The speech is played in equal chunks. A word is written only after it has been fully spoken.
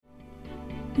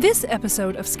This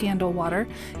episode of Scandal Water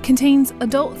contains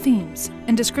adult themes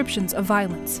and descriptions of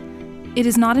violence. It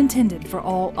is not intended for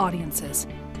all audiences.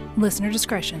 Listener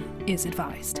discretion is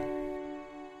advised.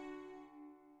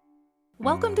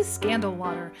 Welcome to Scandal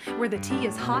Water, where the tea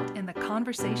is hot and the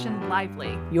conversation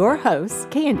lively. Your hosts,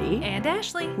 Candy And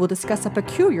Ashley will discuss a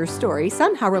peculiar story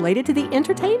somehow related to the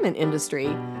entertainment industry.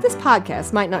 This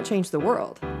podcast might not change the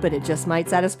world, but it just might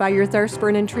satisfy your thirst for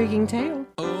an intriguing tale.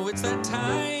 Oh, it's that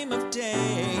time of day.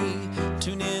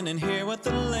 Tune in and hear what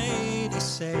the ladies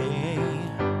say.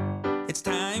 It's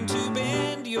time to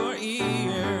bend your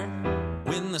ear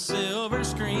when the silver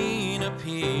screen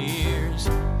appears.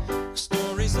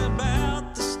 Stories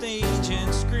about the stage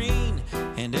and screen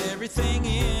and everything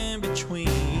in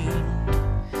between.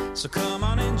 So come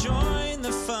on and join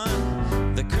the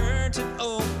fun. The curtain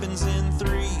opens in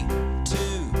 3, 2,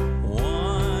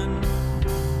 1.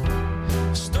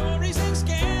 Stories and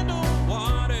Scandal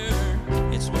Water,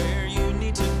 it's where you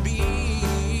need to be.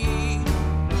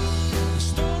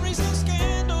 Stories and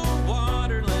Scandal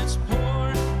Water, let's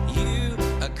pour you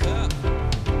a cup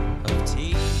of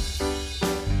tea.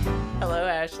 Hello,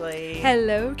 Ashley.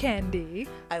 Hello, Candy.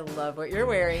 I love what you're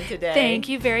wearing today. Thank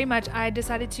you very much. I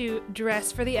decided to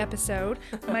dress for the episode.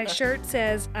 My shirt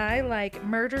says, I like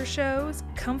murder shows,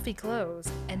 comfy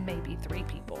clothes, and maybe 3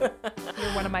 people.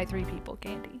 You're one of my 3 people,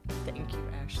 Candy. Thank you,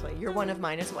 Ashley. You're one of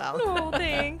mine as well. Oh,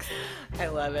 thanks. I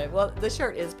love it. Well, the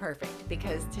shirt is perfect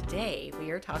because today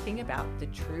we are talking about the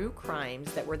true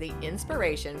crimes that were the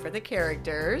inspiration for the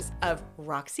characters of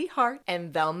Roxie Hart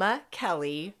and Velma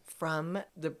Kelly from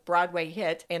the Broadway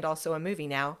hit and also a movie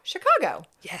now, Chicago.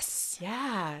 Yes.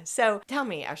 Yeah. So tell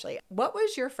me, Ashley, what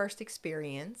was your first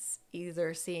experience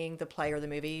either seeing the play or the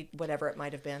movie, whatever it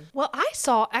might have been? Well, I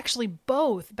saw actually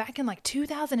both back in like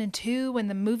 2002 when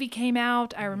the movie came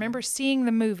out. I remember seeing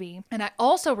the movie, and I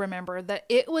also remember that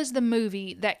it was the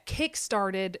movie that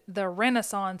kickstarted the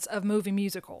renaissance of movie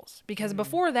musicals. Because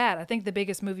before that, I think the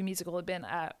biggest movie musical had been,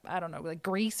 I don't know, like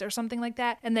Grease or something like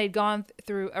that. And they'd gone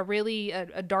through a really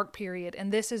a dark period,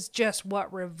 and this is just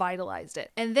what revitalized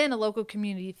it. And then a local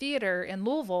community theater in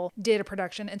Louisville did a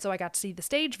production, and so I got to see the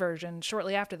stage version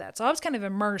shortly after that. So I was kind of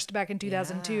immersed back in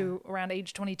 2002 around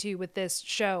age 22 with this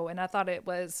show, and I thought it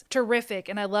was terrific,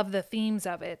 and I love the themes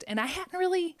of it. And I hadn't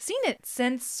really seen it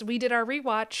since we did our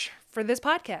rewatch for this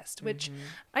podcast, which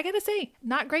I gotta say,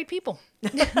 not great people.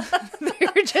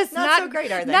 They're just Not so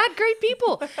great, are they? Not great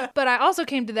people. But I also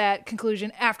came to that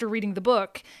conclusion after reading the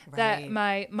book that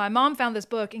Right. my mom found this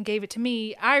book and gave it to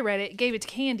me. I read it, gave it to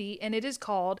Candy, and it is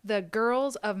called The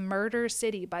Girls of Murder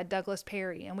City by Douglas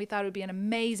Perry. And we thought it would be an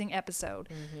amazing episode.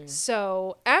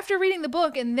 So after reading the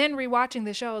book and then rewatching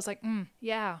the show, I was like,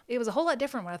 yeah, it was a whole lot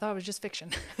different when I thought it was just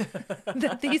fiction.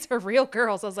 That these are real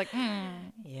girls. I was like,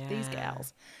 these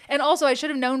gals. And also, I should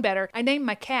have known better. I named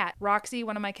my cat Roxie.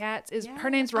 One of my cats is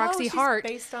her name's Roxie she's Hart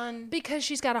based on... because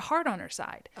she's got a heart on her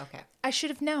side. Okay. I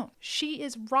should have known. She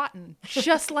is rotten,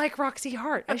 just like Roxie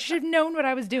Hart. I should have known what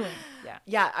I was doing. Yeah.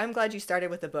 Yeah, I'm glad you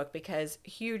started with the book because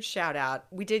huge shout out.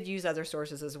 We did use other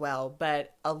sources as well,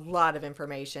 but a lot of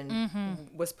information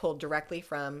was pulled directly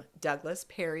from Douglas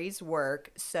Perry's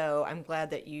work. So I'm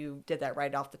glad that you did that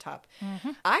right off the top.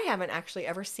 I haven't actually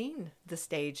ever seen the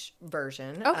stage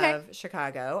version of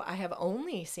Chicago. I have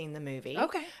only seen the movie.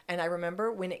 Okay. And I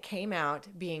remember when it came out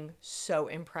being so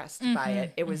impressed by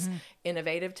it. It was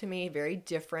innovative to me, very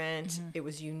different. It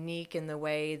was unique in the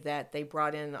way that they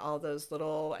brought in all those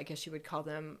little, I guess you would call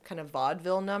them kind of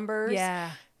vaudeville numbers.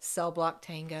 Yeah. Cell Block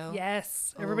Tango.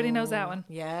 Yes. Everybody knows that one.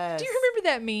 Yes. Do you remember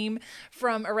that meme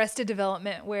from Arrested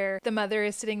Development where the mother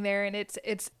is sitting there and it's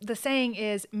the saying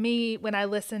is me when I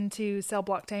listen to Cell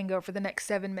Block Tango for the next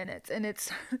 7 minutes, and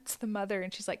it's the mother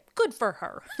and she's like, good for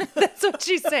her. That's what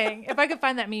she's saying. If I could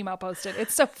find that meme, I'll post it.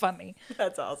 It's so funny.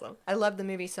 That's awesome. I love the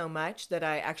movie so much that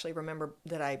I actually remember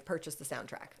that I purchased the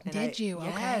soundtrack. And Did you? Okay.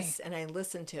 Yes. And I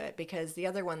listened to it because the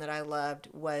other one that I loved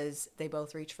was They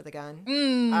Both Reach for the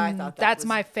Gun. I thought that's was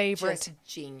my favorite. Just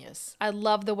genius. I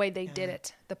love the way they did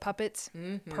it. The puppets,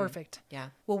 perfect. Yeah.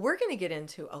 Well, we're going to get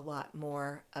into a lot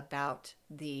more about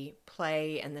the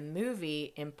play and the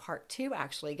movie in part 2,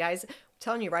 actually. Guys, I'm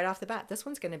telling you right off the bat, this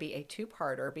one's going to be a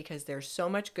 2-parter because there's so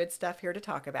much good stuff here to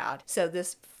talk about. So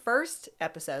this first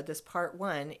episode, this part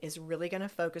 1, is really going to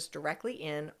focus directly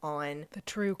in on The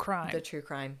true crime. the true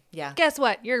crime. Yeah. Guess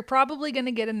what? You're probably going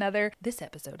to get another, this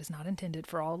episode is not intended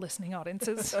for all listening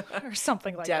audiences or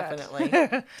something like that.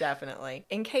 Definitely. Definitely.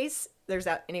 In case there's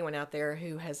anyone out there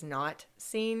who has not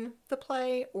seen the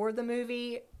play or the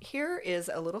movie, here is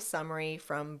a little summary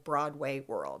from Broadway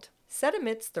World. Set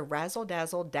amidst the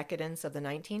razzle-dazzle decadence of the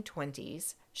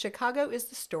 1920s, Chicago is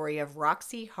the story of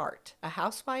Roxy Hart, a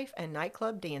housewife and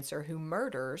nightclub dancer who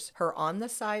murders her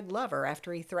on-the-side lover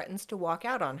after he threatens to walk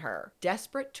out on her.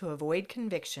 Desperate to avoid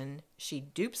conviction, she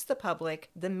dupes the public,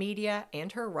 the media,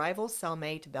 and her rival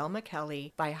cellmate Velma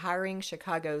Kelly by hiring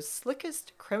Chicago's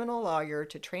slickest criminal lawyer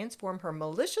to transform her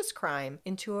malicious crime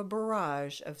into a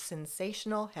barrage of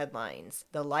sensational headlines,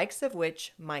 the likes of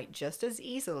which might just as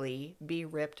easily be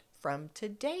ripped from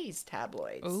today's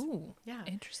tabloids. Ooh, yeah.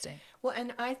 Interesting. Well,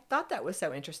 and I thought that was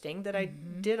so interesting that I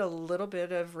did a little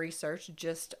bit of research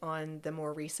just on the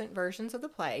more recent versions of the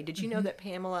play. Did you know that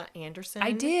Pamela Anderson?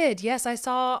 I did. Yes, I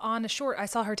saw on a short, I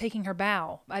saw her taking her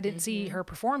bow. I didn't see her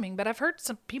performing, but I've heard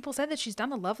some people said that she's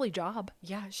done a lovely job.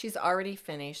 Yeah, she's already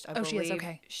finished. I believe she is?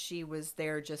 Okay. She was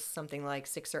there just something like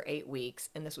 6 or 8 weeks,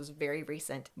 and this was very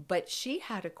recent. But she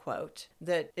had a quote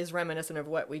that is reminiscent of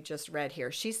what we just read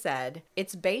here. She said,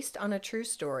 "It's based on a true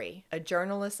story. A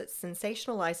journalist that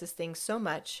sensationalizes things so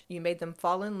much, you made them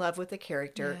fall in love with the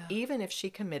character, even if she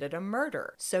committed a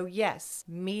murder. So yes,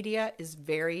 media is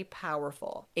very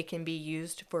powerful. It can be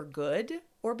used for good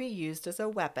or be used as a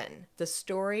weapon. The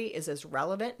story is as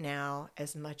relevant now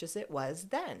as much as it was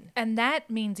then." And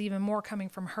that means even more coming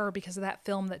from her because of that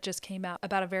film that just came out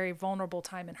about a very vulnerable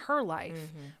time in her life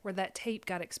where that tape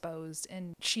got exposed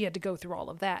and she had to go through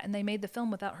all of that. And they made the film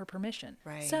without her permission.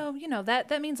 Right. So,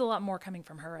 that means a lot more coming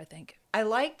from her, I think. I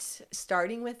liked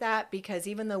starting with that because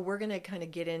even though we're going to kind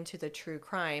of get into the true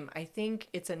crime, I think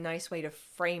it's a nice way to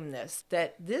frame this,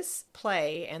 that this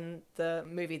play and the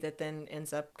movie that then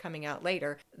ends up coming out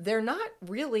later, they're not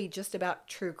really just about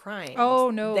true crime.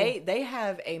 Oh, no. They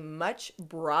have a much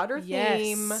broader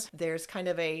theme. Yes. There's kind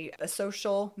of a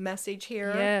social message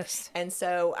here. Yes. And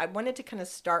so I wanted to kind of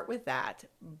start with that,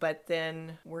 but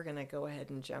then we're going to go ahead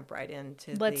and jump right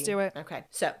into Let's do it. Okay.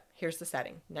 So here's the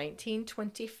setting.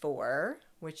 1924,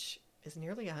 which is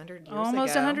nearly 100 years ago.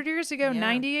 Almost 100 years ago, Yeah.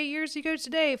 98 years ago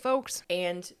today, folks.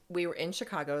 And we were in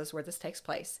Chicago is where this takes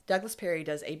place. Douglas Perry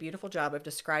does a beautiful job of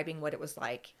describing what it was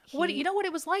like. You know what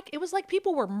it was like? It was like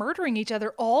people were murdering each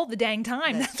other all the dang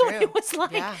time. That's That's what true. it was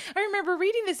like. Yeah. I remember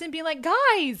reading this and being like,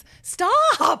 guys,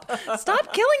 stop.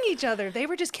 Stop killing each other. They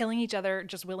were just killing each other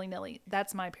just willy-nilly.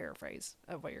 That's my paraphrase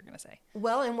of what you're going to say.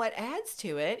 Well, and what adds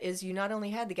to it is you not only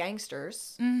had the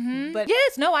gangsters, but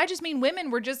Yes, no, I just mean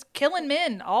women were just killing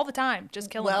men all the time. Just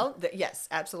killing them. yes,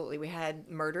 absolutely. We had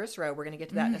Murderous Row. We're going to get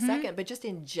to that in a second. But just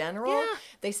in general, Yeah.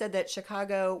 they said that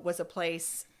Chicago was a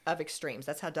place of extremes.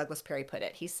 That's how Douglas Perry put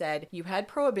it. He said you had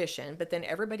prohibition, but then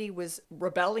everybody was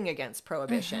rebelling against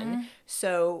prohibition.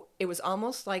 So it was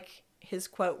almost like his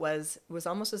quote was, it was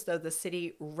almost as though the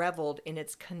city reveled in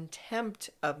its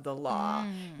contempt of the law.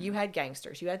 You had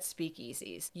gangsters, you had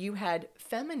speakeasies, you had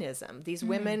feminism. These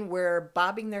women were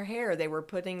bobbing their hair, they were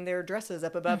putting their dresses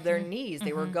up above their knees,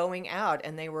 they were going out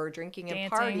and they were drinking and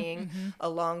Dancing. partying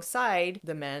alongside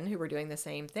the men who were doing the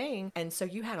same thing. And so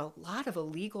you had a lot of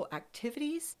illegal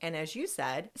activities. And as you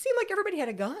said, it seemed like everybody had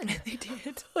a gun. They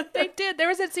did. They did. There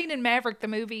was that scene in Maverick, the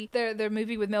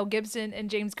movie with Mel Gibson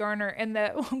and James Garner, and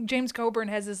James Coburn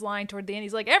has this line toward the end.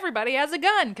 He's like, everybody has a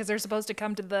gun because they're supposed to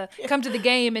come to the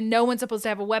game and no one's supposed to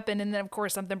have a weapon. And then of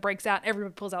course something breaks out.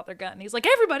 Everybody pulls out their gun. And he's like,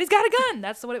 everybody's got a gun.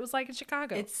 That's what it was like in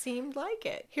Chicago. It seemed like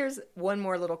it. Here's one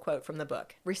more little quote from the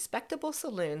book. Respectable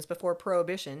saloons before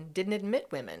Prohibition didn't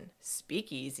admit women.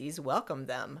 Speakeasies welcomed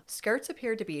them. Skirts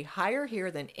appeared to be higher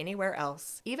here than anywhere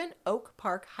else. Even Oak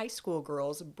Park high school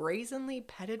girls brazenly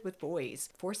petted with boys,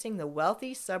 forcing the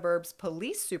wealthy suburbs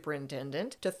police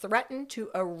superintendent to threaten to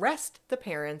arrest the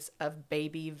parents of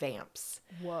baby vamps.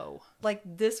 Whoa. Like,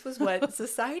 this was what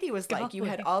society was like. You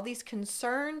had Golly. all these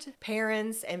concerned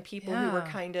parents and people who were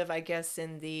kind of, I guess,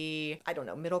 in the, I don't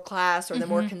know, middle class or the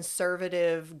more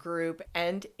conservative group.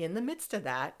 And in the midst of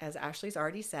that, as Ashley's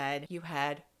already said, you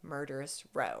had Murderous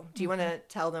Row. Do you want to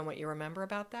tell them what you remember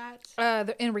about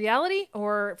that? In reality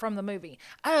or from the movie?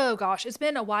 Oh gosh, it's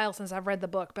been a while since I've read the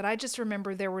book, but I just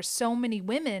remember there were so many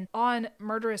women on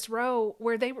Murderous Row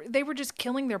where they were just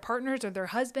killing their partners or their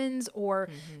husbands or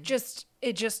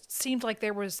it just seemed like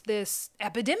there was this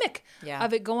epidemic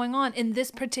of it going on in this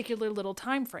particular little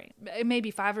time frame. Maybe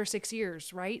 5 or 6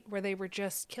 years, right? Where they were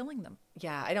just killing them.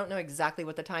 Yeah, I don't know exactly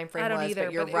what the time frame I don't was, either,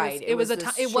 but you're but right. it was a this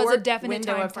definite short time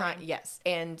window of frame. Yes,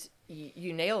 and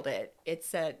you nailed it. It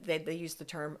said they used the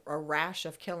term a rash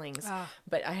of killings,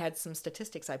 but I had some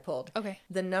statistics I pulled. Okay.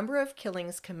 The number of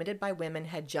killings committed by women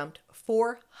had jumped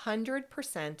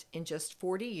 400% in just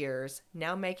 40 years,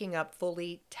 now making up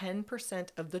fully 10%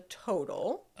 of the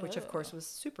total, which of course was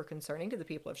super concerning to the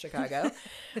people of Chicago.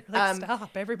 Like,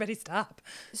 stop. Everybody stop.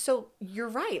 So you're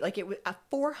right. Like, it was a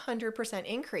 400%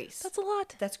 increase. That's a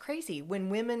lot. That's crazy. When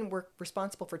women were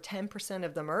responsible for 10%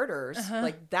 of the murders,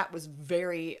 like, that was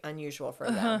very unusual for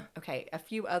them. Okay, a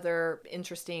few other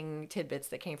interesting tidbits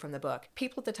that came from the book.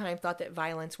 People at the time thought that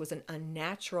violence was an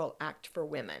unnatural act for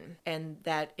women, and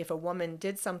that if a woman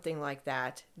did something like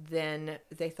that, then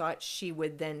they thought she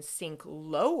would then sink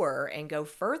lower and go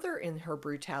further in her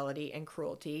brutality and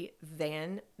cruelty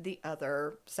than the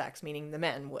other sex, meaning the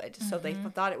men would. So they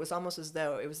thought it was almost as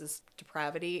though it was this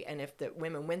depravity, and if the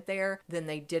women went there, then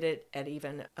they did it at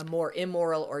even a more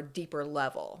immoral or deeper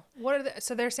level.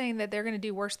 So they're saying that they're going to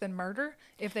do worse than murder?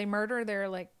 If they murder, they're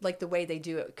like the way they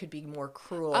do it could be more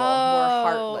cruel, more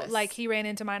heartless. Like he ran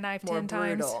into my knife more 10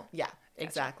 times. brutal. Yeah,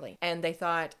 exactly. And they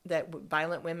thought that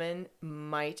violent women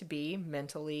might be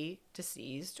mentally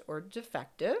diseased or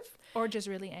defective. Or just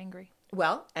really angry.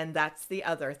 Well, and that's the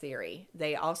other theory.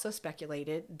 They also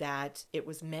speculated that it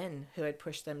was men who had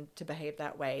pushed them to behave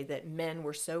that way, that men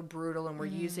were so brutal and were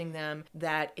using them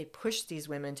that it pushed these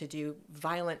women to do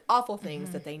violent, awful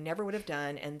things that they never would have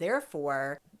done. And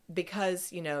therefore,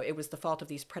 because, it was the fault of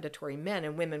these predatory men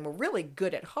and women were really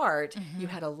good at heart, you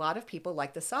had a lot of people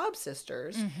like the Sob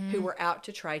sisters who were out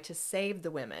to try to save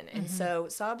the women. And so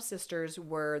Sob sisters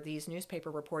were these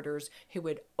newspaper reporters who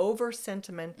would over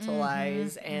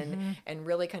sentimentalize and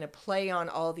really kind of play on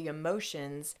all the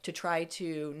emotions to try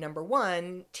to, number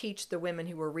one, teach the women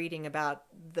who were reading about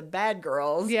the bad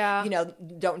girls,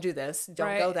 don't do this,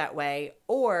 don't go that way,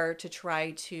 or to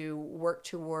try to work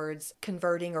towards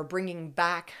converting or bringing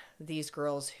back these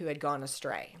girls who had gone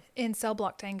astray. In Cell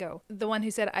Block Tango, the one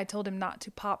who said, I told him not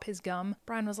to pop his gum,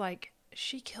 Brian was like,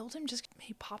 she killed him just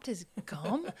he popped his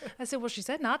gum? I said, well, she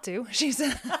said not to. She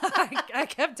said, I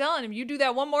kept telling him, you do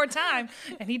that one more time.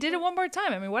 And he did it one more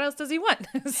time. I mean, what else does he want?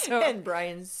 And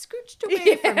Brian scooched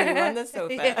away from me on the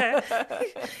sofa.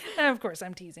 And of course,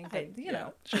 I'm teasing, but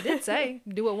she did say,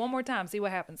 do it one more time, see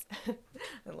what happens.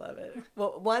 I love it.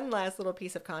 Well, one last little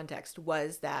piece of context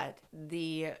was that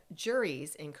the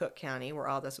juries in Cook County, where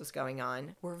all this was going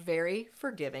on, were very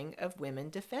forgiving of women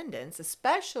defendants,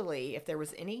 especially if there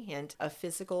was any hint of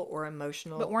physical or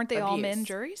emotional But weren't they abuse. all men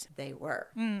juries? They were.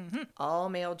 All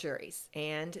male juries.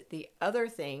 And the other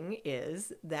thing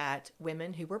is that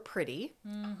women who were pretty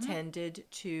tended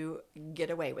to get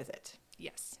away with it.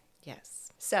 Yes.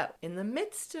 Yes. So, in the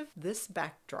midst of this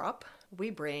backdrop,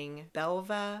 we bring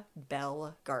Belva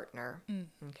Belle Gardner.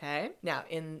 Okay? Now,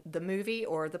 in the movie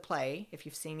or the play, if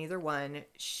you've seen either one,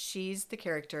 she's the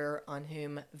character on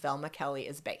whom Velma Kelly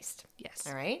is based. Yes.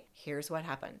 All right? Here's what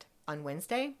happened. On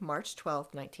Wednesday, March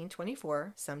 12th,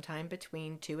 1924, sometime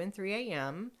between 2 and 3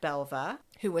 a.m., Belva,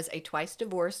 who was a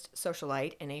twice-divorced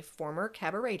socialite and a former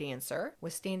cabaret dancer,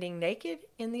 was standing naked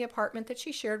in the apartment that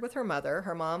she shared with her mother.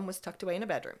 Her mom was tucked away in a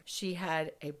bedroom. She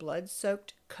had a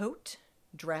blood-soaked coat,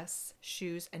 dress,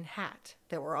 shoes, and hat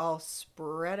that were all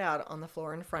spread out on the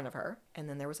floor in front of her. And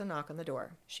then there was a knock on the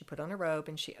door. She put on a robe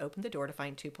and she opened the door to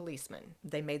find two policemen.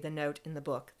 They made the note in the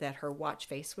book that her watch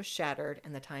face was shattered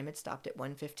and the time had stopped at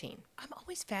 1:15. I'm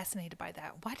always fascinated by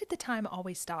that. Why did the time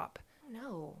always stop?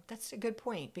 No, that's a good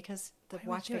point because the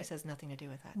watch face has nothing to do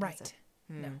with that. Right. Does it?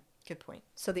 No. Good point.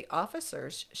 So the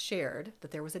officers shared that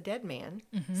there was a dead man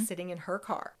sitting in her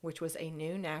car, which was a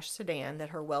new Nash sedan that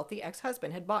her wealthy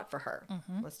ex-husband had bought for her.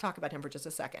 Let's talk about him for just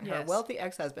a second. Her Yes. wealthy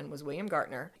ex-husband was William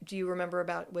Gardner. Do you remember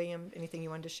about William? Anything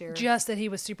you wanted to share? Just that he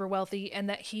was super wealthy and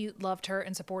that he loved her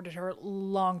and supported her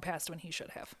long past when he should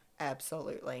have.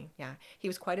 Absolutely. Yeah. He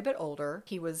was quite a bit older.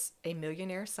 He was a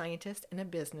millionaire scientist and a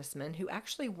businessman who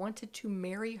actually wanted to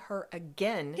marry her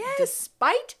again,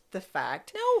 despite the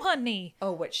fact, No, honey.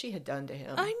 what she had done to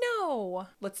him. I know.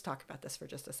 Let's talk about this for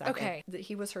just a second. Okay.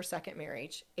 He was her second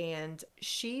marriage, and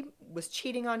she was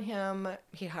cheating on him.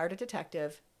 He hired a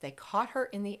detective. They caught her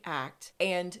in the act,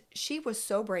 and she was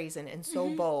so brazen and so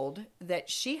bold that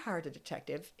she hired a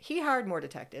detective. He hired more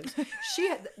detectives.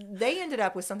 They ended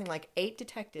up with something like 8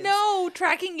 detectives. No,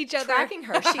 tracking each other. Tracking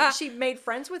her. She made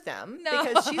friends with them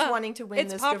because she's wanting to win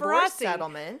It's this paparazzi. divorce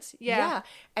settlement. Yeah.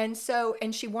 And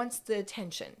she wants the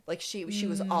attention. Like she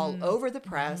was all over the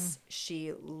press.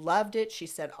 She loved it. She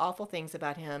said awful things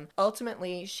about him.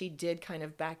 Ultimately, she did kind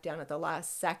of back down at the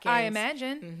last second. I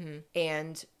imagine.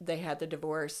 And they had the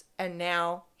divorce. And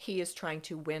now he is trying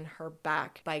to win her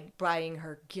back by buying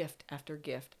her gift after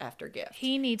gift after gift.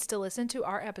 He needs to listen to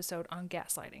our episode on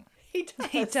gaslighting. He does.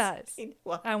 He does.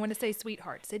 Well, I want to say,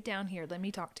 sweetheart, sit down here. Let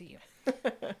me talk to you.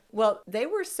 well, they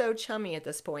were so chummy at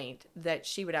this point that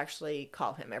she would actually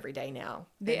call him every day now.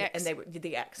 The and, ex. And they would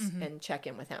the ex and check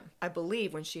in with him. I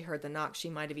believe when she heard the knock, she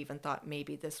might have even thought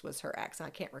maybe this was her ex. I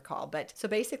can't recall. But so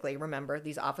basically, remember,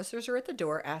 these officers are at the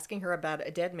door asking her about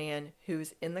a dead man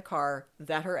who's in the car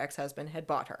that her ex-husband had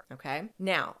bought her. Okay.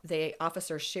 Now, the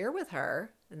officers share with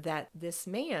her that this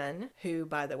man, who,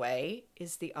 by the way,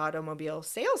 is the automobile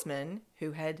salesman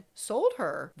who had sold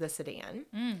her the sedan,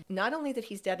 not only that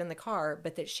he's dead in the car,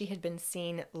 but that she had been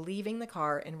seen leaving the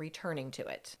car and returning to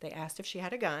it. They asked if she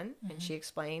had a gun, and she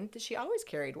explained that she always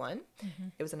carried one.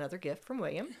 It was another gift from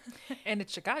William. And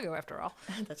it's Chicago, after all.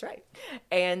 That's right.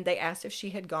 And they asked if she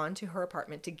had gone to her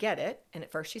apartment to get it. And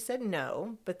at first she said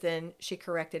no, but then she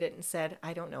corrected it and said,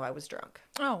 I don't know, I was drunk.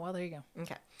 Oh, well, there you go.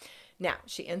 Okay. Now,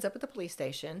 she ends up at the police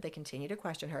station. They continue to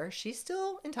question her. She's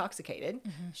still intoxicated.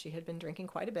 She had been drinking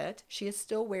quite a bit. She is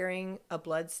still wearing a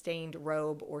blood-stained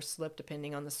robe or slip,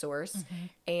 depending on the source.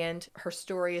 And her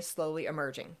story is slowly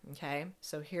emerging, okay?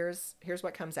 So here's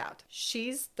what comes out.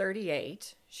 She's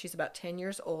 38. She's about 10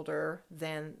 years older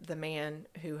than the man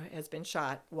who has been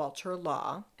shot, Walter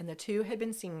Law. And the two had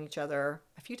been seeing each other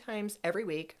a few times every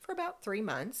week for about 3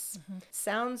 months.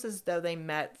 Sounds as though they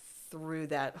met through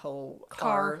that whole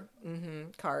car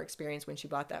experience when she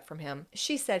bought that from him.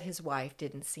 She said his wife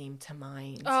didn't seem to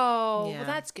mind. Oh, Yeah. well,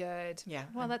 that's good. Yeah.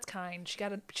 Well, that's kind. She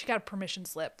got a permission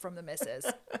slip from the missus.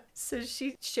 So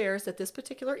she shares that this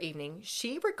particular evening,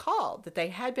 she recalled that they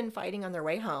had been fighting on their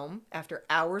way home after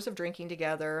hours of drinking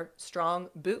together, strong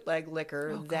bootleg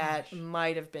liquor that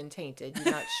might have been tainted,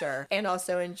 you're not sure, and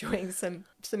also enjoying some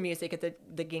music at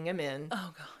the Gingham Inn.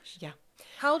 Oh, gosh. Yeah.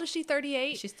 How old is she?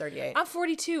 38? She's 38. I'm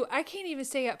 42. I can't even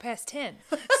stay up past 10.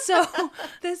 So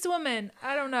this woman,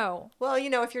 I don't know. Well,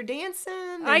 if you're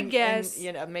dancing, I guess.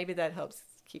 maybe that helps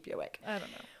keep you awake. I don't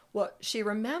know. Well, she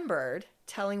remembered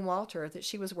telling Walter that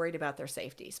she was worried about their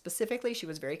safety. Specifically, she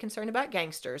was very concerned about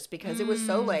gangsters because it was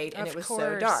so late and it was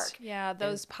so dark. Yeah,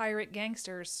 those pirate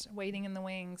gangsters waiting in the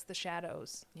wings, the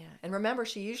shadows. Yeah. And remember,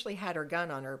 she usually had her gun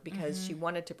on her because she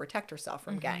wanted to protect herself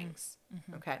from gangs.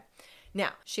 Okay.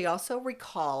 Now, she also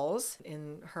recalls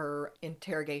in her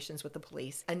interrogations with the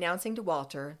police announcing to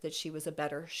Walter that she was a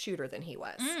better shooter than he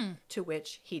was, to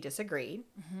which he disagreed.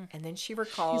 And then she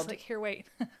recalled... He's like, here, wait.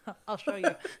 I'll show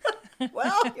you.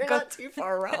 Well, you're not too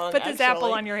far wrong, Put this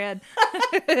apple on your head.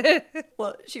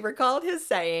 Well, she recalled his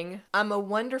saying, I'm a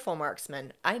wonderful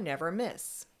marksman. I never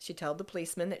miss. She told the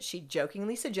policeman that she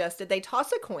jokingly suggested they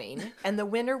toss a coin and the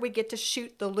winner would get to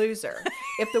shoot the loser.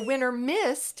 If the winner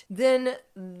missed, then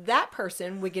that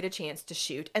person would get a chance to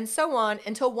shoot, and so on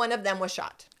until one of them was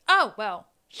shot. Oh, well,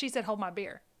 she said, hold my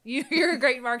beer. You're a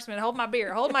great marksman. Hold my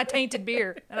beer. Hold my tainted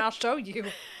beer, and I'll show you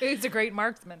who's a great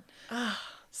marksman.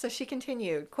 So she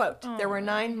continued, quote, there were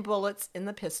 9 bullets in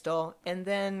the pistol, and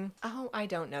then, I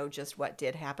don't know just what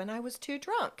did happen. I was too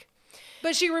drunk.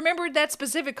 But she remembered that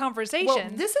specific conversation. Well,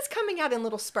 this is coming out in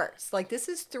little spurts. Like, this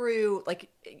is through,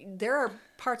 there are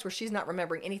parts where she's not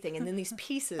remembering anything, and then these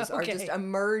pieces are just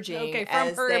emerging from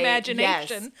as her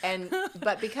imagination. Yes.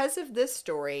 But because of this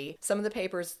story, some of the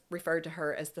papers referred to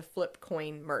her as the flip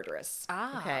coin murderess.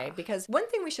 Okay, because one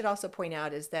thing we should also point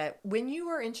out is that when you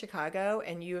are in Chicago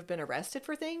and you have been arrested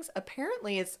for things,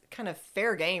 apparently it's kind of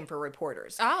fair game for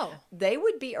reporters. Oh. They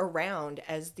would be around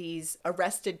as these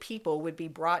arrested people would be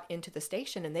brought into the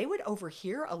station, and they would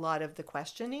overhear a lot of the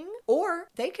questioning, or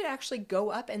they could actually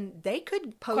go up and they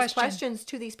could pose questions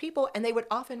to these people, and they would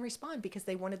often respond because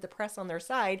they wanted the press on their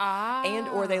side and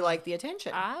or they liked the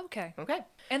attention. Okay. Okay.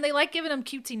 And they like giving them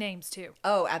cutesy names too.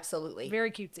 Oh, absolutely. Very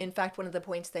cutesy. In fact, one of the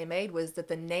points they made was that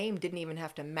the name didn't even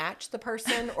have to match the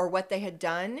person or what they had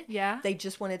done. Yeah. They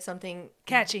just wanted something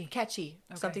catchy,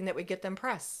 something that would get them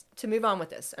press. To move on with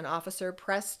this, an officer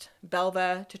pressed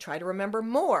Belva to try to remember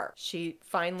more. She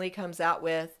finally comes out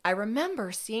with, I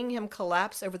remember seeing him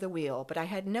collapse over the wheel, but I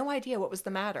had no idea what was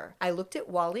the matter. I looked at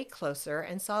Wally closer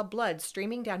and saw blood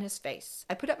streaming down his face.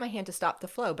 I put up my hand to stop the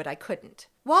flow, but I couldn't.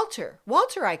 Walter,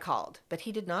 Walter, I called, but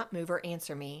he did not move or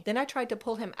answer me. Then I tried to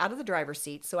pull him out of the driver's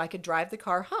seat so I could drive the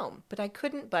car home, but I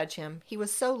couldn't budge him. He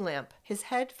was so limp. His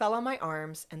head fell on my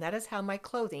arms, and that is how my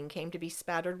clothing came to be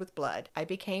spattered with blood. I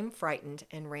became frightened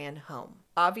and ran home.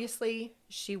 Obviously,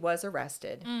 she was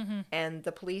arrested, and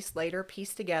the police later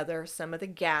pieced together some of the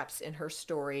gaps in her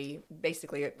story,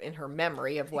 basically in her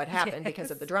memory of what happened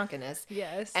because of the drunkenness.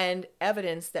 Yes. And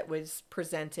evidence that was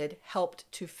presented helped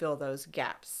to fill those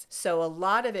gaps. So a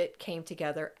lot of it came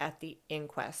together at the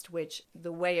inquest, which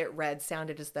the way it read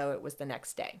sounded as though it was the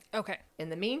next day. Okay. In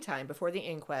the meantime, before the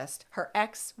inquest, her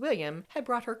ex, William, had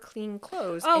brought her clean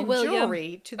clothes Oh, and William.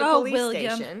 jewelry to the Oh, police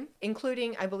William. station,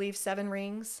 including, I believe, 7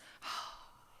 rings.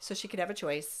 So she could have a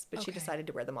choice, but she Okay. decided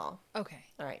to wear them all. Okay.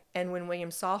 All right. And when William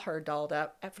saw her dolled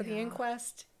up for the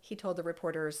inquest, he told the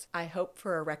reporters, I hope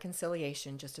for a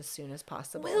reconciliation just as soon as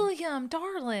possible. William,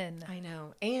 darling. I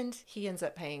know. And he ends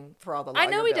up paying for all the I lawyer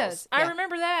know he bills. does. I Yeah.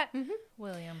 remember that.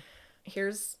 William.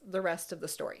 Here's the rest of the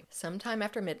story. Sometime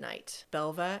after midnight,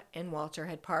 Belva and Walter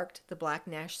had parked the black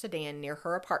Nash sedan near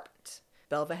her apartment.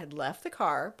 Belva had left the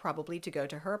car, probably to go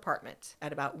to her apartment.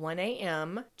 At about 1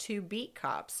 a.m., 2 beat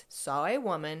cops saw a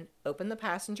woman open the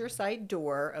passenger side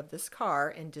door of this car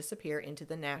and disappear into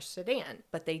the Nash sedan.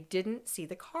 But they didn't see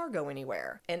the car go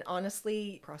anywhere. And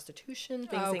honestly, prostitution,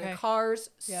 things Okay. in cars.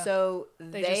 Yeah. So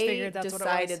They just figured that's what it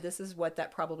decided was. this is what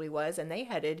that probably was. And they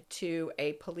headed to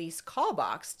a police call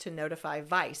box to notify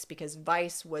Vice, because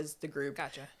Vice was the group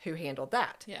Gotcha. who handled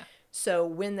that. Yeah. So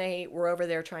when they were over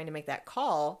there trying to make that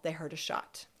call, they heard a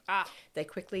shot. Ah. They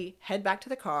quickly head back to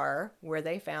the car where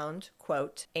they found,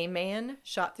 quote, a man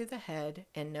shot through the head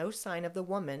and no sign of the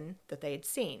woman that they had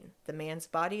seen. The man's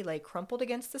body lay crumpled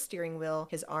against the steering wheel,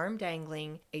 his arm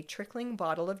dangling, a trickling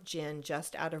bottle of gin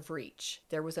just out of reach.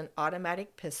 There was an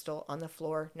automatic pistol on the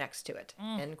floor next to it,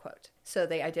 end quote. So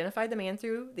they identified the man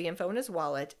through the info in his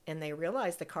wallet, and they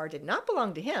realized the car did not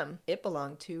belong to him. It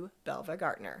belonged to Belva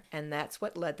Gartner. And that's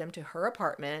what led them to her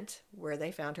apartment, where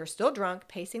they found her still drunk,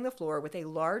 pacing the floor with a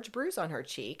large bruise on her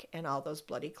cheek and all those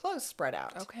bloody clothes spread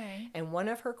out. Okay. And one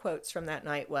of her quotes from that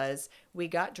night was, we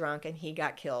got drunk and he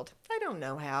got killed. I don't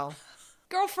know how.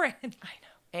 Girlfriend. I know.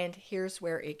 And here's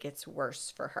where it gets worse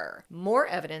for her. More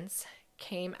evidence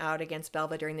came out against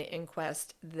Belva during the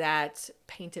inquest that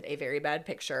painted a very bad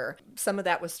picture. Some of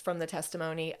that was from the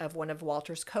testimony of one of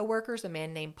Walter's co-workers, a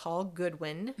man named Paul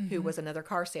Goodwin, who was another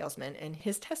car salesman. And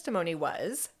his testimony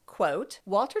was, quote,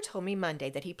 Walter told me Monday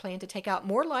that he planned to take out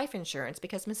more life insurance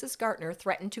because Mrs. Gartner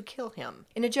threatened to kill him.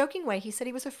 In a joking way, he said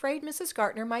he was afraid Mrs.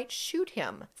 Gartner might shoot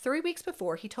him. 3 weeks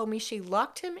before, he told me she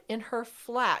locked him in her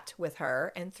flat with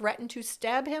her and threatened to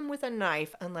stab him with a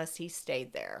knife unless he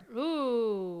stayed there.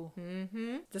 Ooh.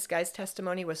 This guy's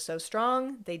testimony was so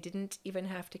strong, they didn't even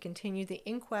have to continue the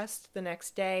inquest the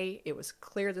next day. It was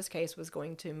clear this case was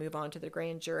going to move on to the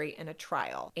grand jury and a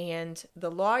trial. And the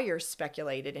lawyer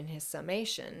speculated in his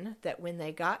summation that when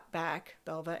they got back,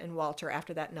 Belva and Walter,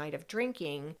 after that night of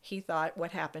drinking, he thought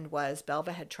what happened was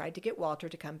Belva had tried to get Walter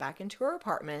to come back into her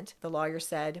apartment. The lawyer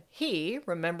said he,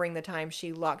 remembering the time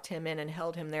she locked him in and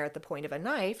held him there at the point of a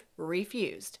knife,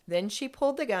 refused. Then she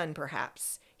pulled the gun,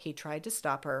 perhaps. He tried to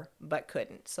stop her, but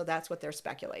couldn't. So that's what they're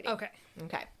speculating. Okay.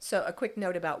 Okay. So a quick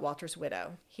note about Walter's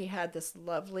widow. He had this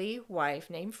lovely wife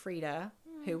named Frida,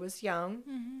 who was young,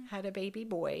 had a baby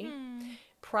boy.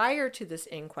 Prior to this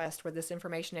inquest where this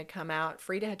information had come out,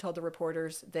 Frida had told the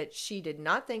reporters that she did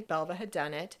not think Belva had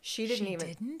done it. She didn't She even...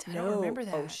 didn't? I don't remember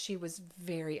that. Oh, she was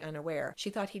very unaware.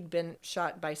 She thought he'd been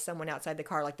shot by someone outside the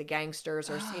car, like the gangsters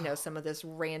or, some of this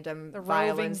random The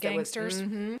violence. roving that was-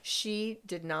 gangsters. She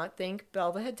did not think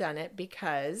Belva had done it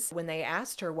because when they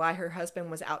asked her why her husband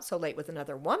was out so late with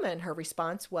another woman, her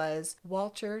response was,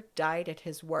 Walter died at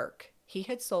his work. He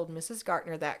had sold Mrs.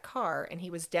 Gartner that car, and he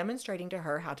was demonstrating to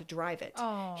her how to drive it.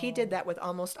 Oh. He did that with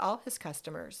almost all his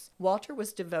customers. Walter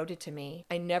was devoted to me.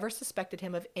 I never suspected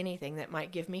him of anything that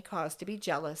might give me cause to be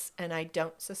jealous, and I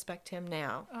don't suspect him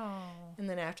now. Oh. And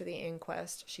then after the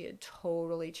inquest, she had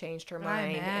totally changed her I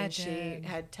mind, and she imagine.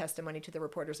 had testimony to the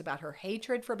reporters about her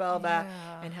hatred for Belva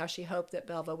Yeah. and how she hoped that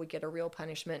Belva would get a real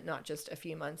punishment, not just a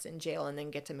few months in jail and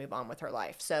then get to move on with her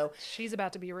life. So, She's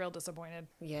about to be real disappointed.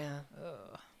 yeah.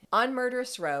 On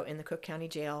Murderous Row in the Cook County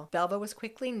Jail, Belva was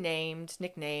quickly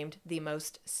nicknamed the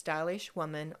most stylish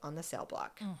woman on the cell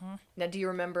block. Now, do you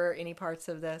remember any parts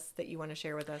of this that you want to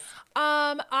share with us?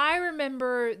 I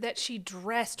remember that she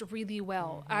dressed really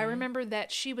well. I remember that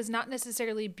she was not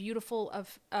necessarily beautiful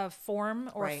of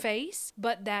form or Right. face,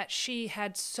 but that she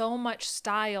had so much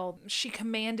style. She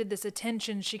commanded this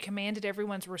attention. She commanded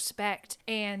everyone's respect.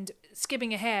 And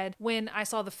skipping ahead, when I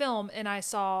saw the film and I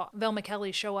saw Velma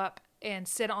Kelly show up and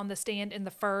sit on the stand in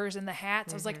the furs and the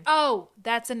hats. I was like, oh,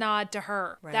 that's a nod to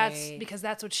her. That's Right. because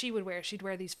that's what she would wear. She'd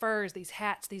wear these furs, these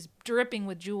hats, these dripping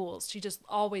with jewels. She just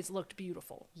always looked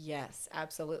beautiful. Yes,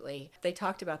 absolutely. They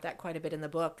talked about that quite a bit in the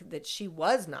book, that she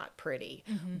was not pretty,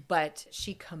 but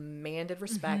she commanded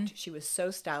respect. She was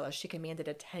so stylish. She commanded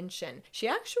attention. She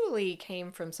actually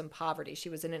came from some poverty. She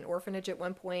was in an orphanage at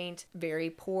one point, very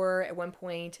poor at one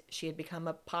point. She had become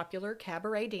a popular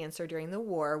cabaret dancer during the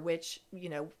war, which, you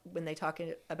know, when they talk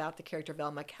about the character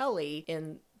Velma Kelly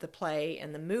in the play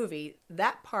and the movie,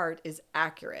 that part is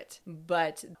accurate,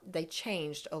 but they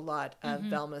changed a lot of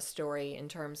Velma's story in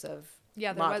terms of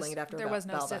modeling it after there was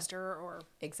no Belva. sister or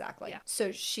Exactly. Yeah.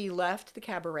 So she left the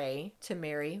cabaret to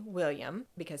marry William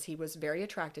because he was very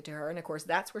attracted to her. And of course,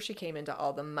 that's where she came into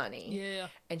all the money. yeah.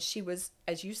 And she was,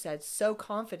 as you said, so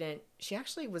confident. She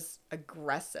actually was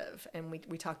aggressive. And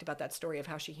we talked about that story of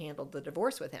how she handled the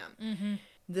divorce with him.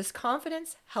 This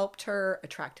confidence helped her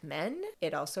attract men.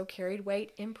 It also carried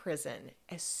weight in prison.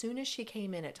 As soon as she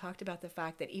came in, it talked about the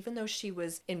fact that even though she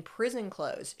was in prison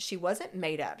clothes, she wasn't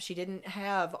made up. She didn't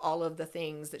have all of the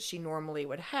things that she normally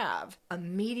would have.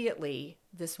 Immediately,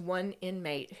 this one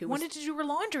inmate who Wanted to do her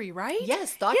laundry, right?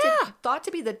 Yes, thought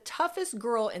to be the toughest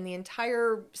girl in the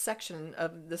entire section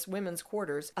of this women's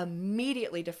quarters,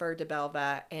 immediately deferred to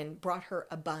Belva and brought her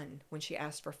a bun when she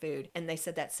asked for food. And they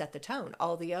said that set the tone.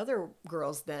 All the other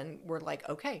girls then were like,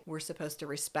 okay, we're supposed to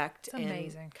respect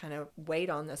amazing. and kind of wait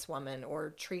on this woman or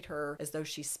treat her as though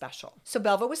she's special. So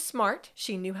Belva was smart.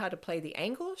 She knew how to play the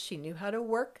angle. She knew how to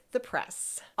work the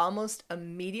press. Almost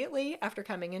immediately after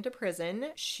coming into prison,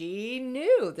 she knew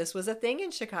this was a thing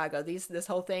in Chicago. This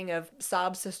whole thing of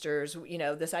sob sisters, you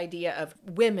know, this idea of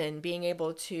women being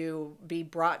able to be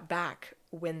brought back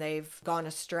when they've gone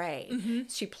astray.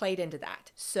 She played into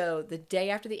that. So the day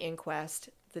after the inquest,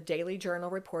 the Daily Journal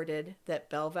reported that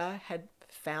Belva had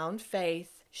found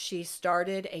faith. She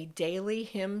started a daily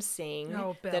hymn sing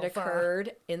that Belva.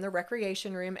 occurred in the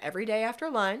recreation room every day after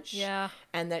lunch. Yeah.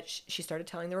 And that she started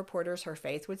telling the reporters her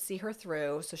faith would see her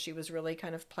through. So she was really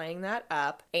kind of playing that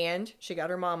up. And she got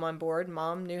her mom on board.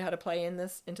 Mom knew how to play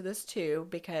into this too,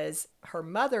 because her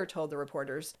mother told the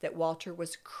reporters that Walter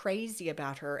was crazy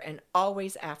about her and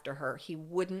always after her. He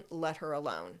wouldn't let her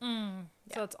alone.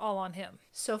 So it's all on him.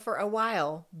 So for a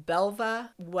while,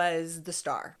 Belva was the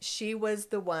star. She was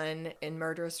the one in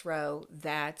Murderous Row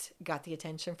that got the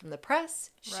attention from the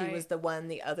press. She Right. was the one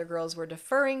the other girls were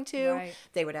deferring to. Right.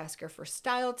 They would ask her for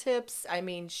style tips. I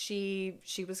mean, she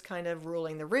was kind of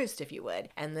ruling the roost, if you would.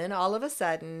 And then all of a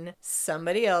sudden,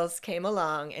 somebody else came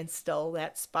along and stole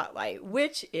that spotlight,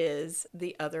 which is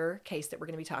the other case that we're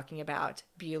going to be talking about,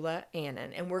 Beulah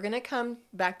Annan. And we're going to come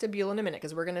back to Beulah in a minute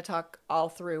because we're going to talk all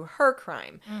through her crime.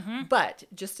 But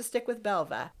just to stick with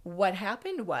Belva, what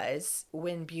happened was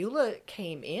when Beulah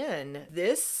came in,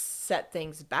 this set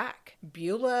things back.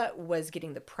 Beulah was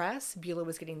getting the press, Beulah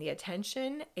was getting the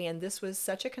attention, and this was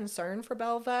such a concern for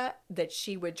Belva that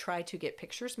she would try to get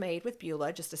pictures made with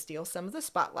Beulah just to steal some of the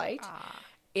spotlight.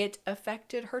 It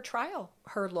affected her trial.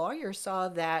 Her lawyer saw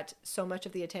that so much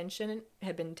of the attention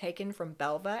had been taken from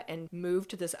Belva and moved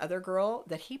to this other girl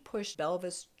that he pushed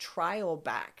Belva's trial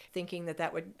back, thinking that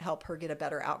that would help her get a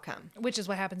better outcome. Which is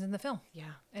what happens in the film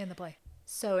Yeah. and the play.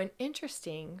 So an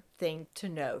interesting thing to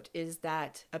note is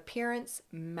that appearance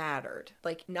mattered,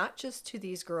 like not just to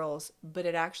these girls, but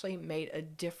it actually made a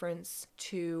difference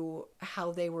to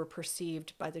how they were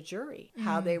perceived by the jury,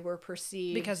 how they were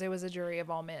perceived. Because it was a jury of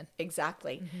all men.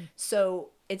 Exactly. So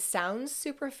it sounds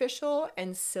superficial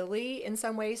and silly in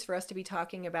some ways for us to be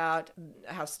talking about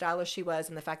how stylish she was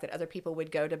and the fact that other people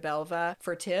would go to Belva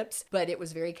for tips, but it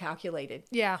was very calculated.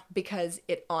 Yeah. Because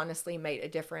it honestly made a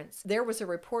difference. There was a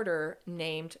reporter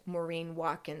named Maureen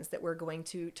Watkins that we're going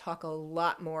to talk a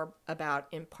lot more about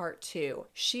in part 2.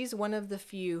 She's one of the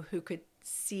few who could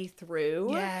see through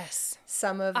Yes.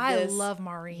 some of I this. love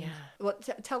Maureen. Well,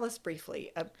 tell us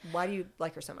briefly, why do you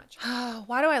like her so much?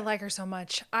 Why do I like her so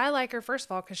much? I like her, first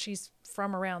of all, because she's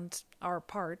from around our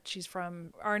part. She's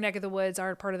from our neck of the woods,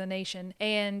 our part of the nation.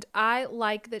 And I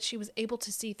like that she was able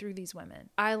to see through these women.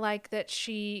 I like that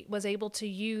she was able to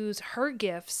use her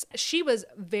gifts. She was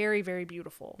very, very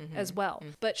beautiful as well.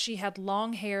 But she had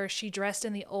long hair. She dressed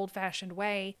in the old-fashioned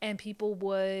way. And people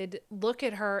would look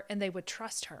at her and they would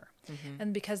trust her.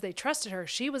 And because they trusted her,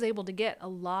 she was able to get a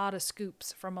lot of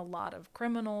scoops from a lot of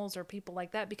criminals or people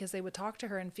like that because they would talk to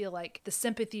her and feel like the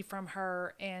sympathy from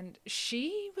her. And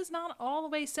she was not all the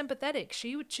way sympathetic.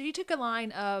 She took a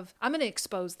line of, I'm going to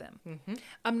expose them.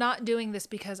 I'm not doing this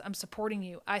because I'm supporting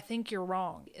you. I think you're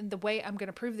wrong. And the way I'm going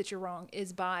to prove that you're wrong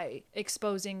is by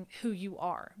exposing who you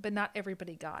are. But not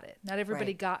everybody got it. Not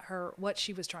everybody Right. got her what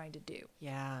she was trying to do.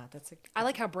 Yeah, I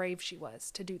like how brave she was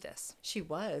to do this. she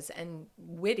was, and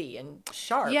witty and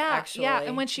sharp, Yeah, actually. yeah.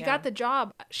 And when she got the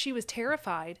job, she was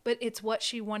terrified, but it's what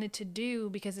she wanted to do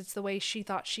because it's the way she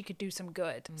thought she could do some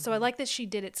good. So I like that she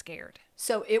did it scared.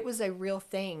 So it was a real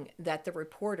thing that the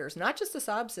reporters, not just the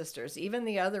Sob sisters, even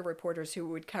the other reporters who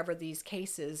would cover these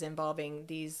cases involving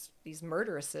these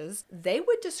murderesses, they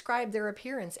would describe their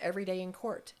appearance every day in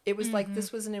court. It was like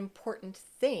this was an important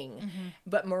thing,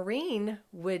 but Maureen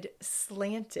would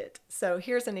slant it. So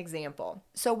here's an example.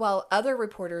 So while other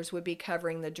reporters would be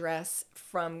covering the dress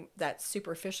from that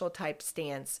superficial type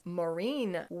stance,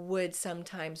 Maureen would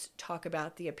sometimes talk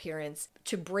about the appearance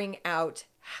to bring out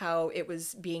how it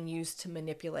was being used to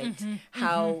manipulate,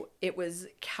 how it was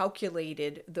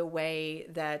calculated the way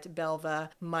that Belva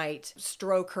might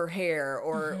stroke her hair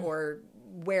or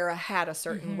wear a hat a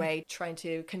certain way, trying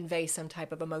to convey some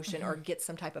type of emotion or get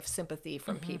some type of sympathy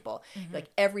from people. Like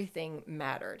everything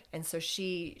mattered. And so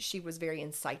she was very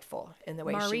insightful in the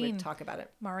way she Maureen. would talk about it.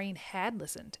 Maureen had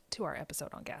listened to our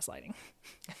episode on gaslighting.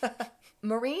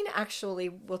 Maureen actually,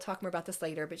 we'll talk more about this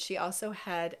later, but she also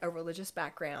had a religious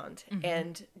background.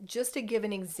 And just to give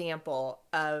an example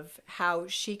of how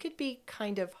she could be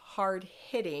kind of hard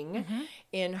hitting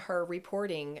in her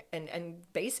reporting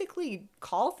and basically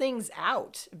call things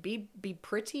out, be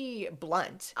pretty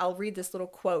blunt. I'll read this little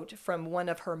quote from one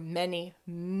of her many,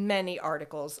 many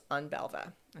articles on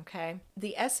Belva. Okay.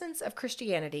 The essence of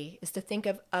Christianity is to think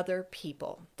of other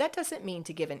people. That doesn't mean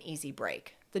to give an easy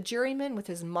break. The juryman with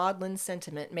his maudlin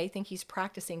sentiment may think he's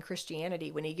practicing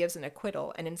Christianity when he gives an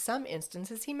acquittal, and in some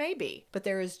instances he may be. But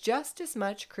there is just as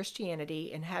much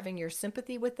Christianity in having your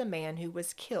sympathy with the man who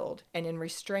was killed and in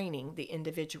restraining the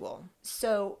individual.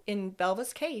 So in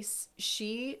Belva's case,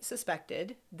 she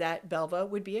suspected that Belva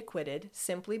would be acquitted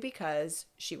simply because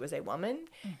she was a woman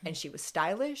and she was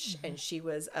stylish and she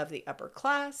was of the upper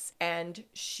class and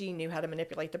she knew how to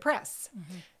manipulate the press.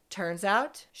 Turns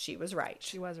out she was right.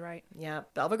 She was right. Yeah,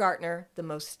 Belva Gartner, the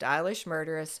most stylish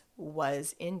murderess,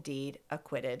 was indeed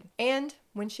acquitted. And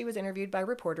when she was interviewed by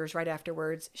reporters right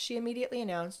afterwards, she immediately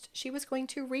announced she was going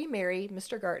to remarry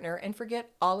Mr. Gartner and forget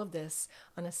all of this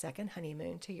on a second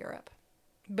honeymoon to Europe.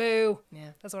 Boo. Yeah.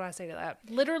 That's what I say to that.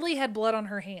 Literally had blood on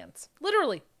her hands.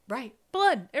 Literally. Right.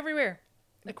 Blood everywhere.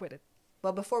 Acquitted.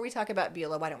 Well, before we talk about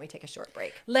Beulah, why don't we take a short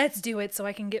break? Let's do it so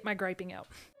I can get my griping out.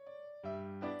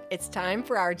 It's time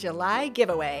for our July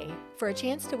giveaway. For a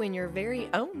chance to win your very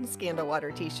own Scandal Water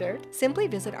t-shirt, simply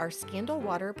visit our Scandal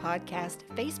Water Podcast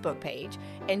Facebook page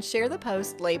and share the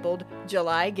post labeled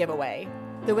July Giveaway.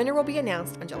 The winner will be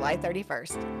announced on July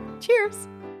 31st. Cheers!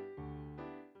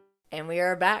 And we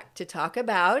are back to talk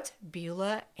about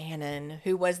Beulah Annan,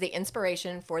 who was the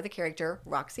inspiration for the character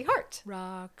Roxy Hart.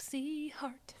 Roxy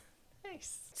Hart.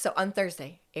 Nice. So on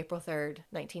Thursday, April 3rd,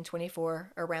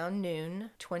 1924, around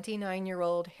noon,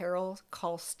 29-year-old Harold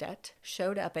Kalstedt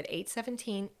showed up at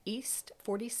 817 East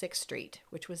 46th Street,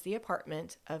 which was the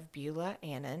apartment of Beulah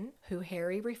Annan, who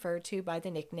Harry referred to by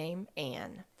the nickname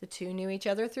Ann. The two knew each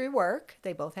other through work.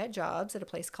 They both had jobs at a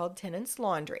place called Tennant's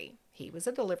Laundry. He was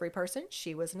a delivery person,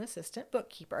 she was an assistant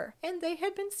bookkeeper, and they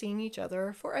had been seeing each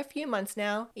other for a few months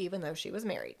now, even though she was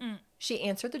married. She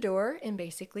answered the door in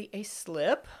basically a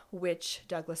slip, which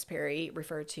Douglas Perry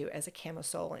referred to as a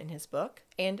camisole in his book,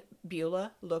 and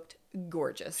Beulah looked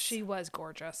gorgeous. She was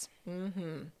gorgeous.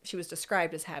 She was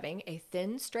described as having a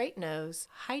thin, straight nose,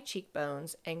 high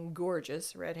cheekbones, and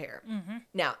gorgeous red hair.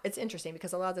 Now, it's interesting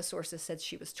because a lot of the sources said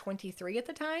she was 23 at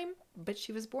the time, but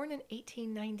she was born in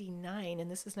 1899,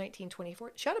 and this is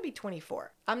 1924. She ought to be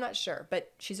 24. I'm not sure,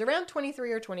 but she's around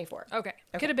 23 or 24. Okay.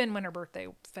 Could have been when her birthday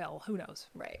fell. Who knows?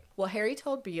 Right. Well, Harry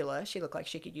told Beulah she looked like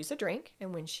she could use a drink,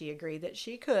 and when she agreed that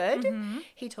she could,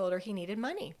 he told her he needed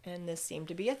money. And this seemed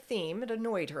to be a theme. It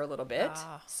annoyed her a little bit.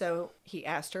 So he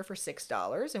asked her for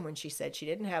 $6, and when she said she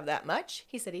didn't have that much,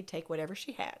 he said he'd take whatever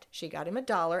she had. She got him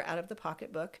 $1 out of the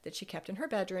pocketbook that she kept in her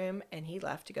bedroom, and he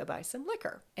left to go buy some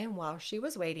liquor. And while she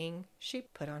was waiting, she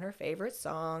put on her favorite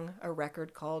song, a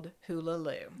record called Hula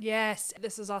Loo. Yes.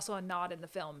 This is also a nod in the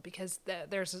film because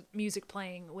there's music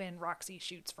playing when Roxy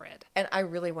shoots Fred. And I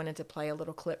really wanted to play a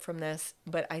little clip from this,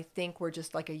 but I think we're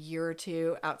just like a year or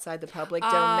two outside the public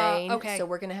domain. Okay. So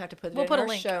we're going to have to put it We'll in put a our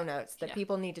link. show notes that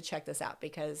people need to check this out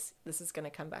because this is going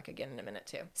to come back again in a minute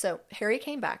too. So Harry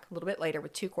came back a little bit later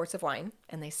with 2 quarts of wine,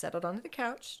 and they settled onto the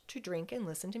couch to drink and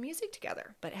listen to music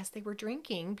together. But as they were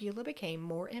drinking, Beulah became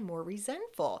more and more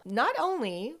resentful. not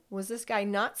only was this guy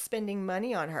not spending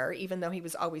money on her, even though he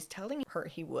was always telling her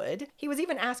he would, he was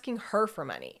even asking her for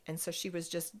money. And so she was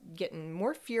just getting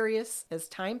more furious as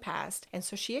time passed. And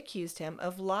so she accused him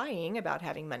of lying about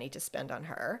having money to spend on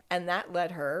her. And that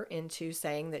led her into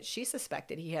saying that she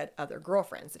suspected he had other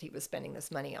girlfriends that he was spending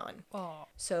this money on. Oh.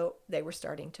 So they were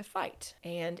starting to fight.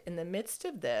 And in the midst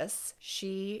of this,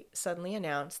 she suddenly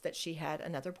announced that she had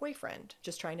another boyfriend,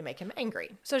 just trying to make him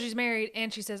angry. So she's married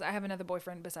and she says, I have another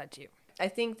boyfriend besides you. I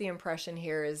think the impression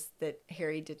here is that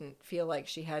Harry didn't feel like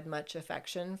she had much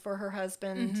affection for her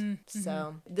husband.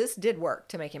 So this did work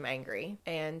to make him angry.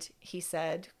 And he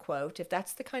said, quote, "If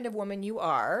that's the kind of woman you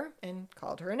are," and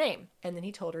called her a name. And then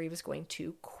he told her he was going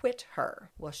to quit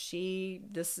her. Well,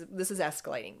 this is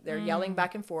escalating. They're yelling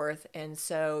back and forth. And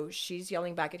so she's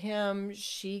yelling back at him.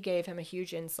 She gave him a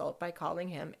huge insult by calling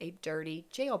him a dirty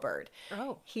jailbird.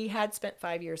 Oh. He had spent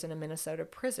 5 years in a Minnesota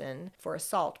prison for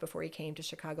assault before he came to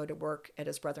Chicago to work at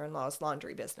his brother-in-law's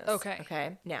laundry business.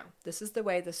 Okay. Now, this is the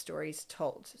way the story's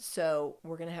told. So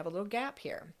we're going to have a little gap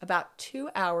here. About 2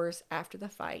 hours after the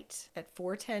fight, at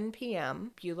 4:10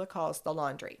 p.m., Beulah calls the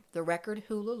laundry. The record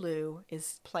Hula Loo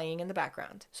is playing in the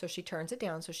background. So she turns it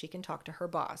down so she can talk to her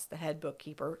boss, the head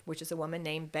bookkeeper, which is a woman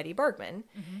named Betty Bergman.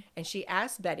 And she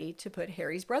asks Betty to put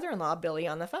Harry's brother-in-law, Billy,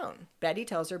 on the phone. Betty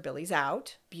tells her Billy's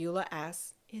out. Beulah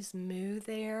asks, "Is Moo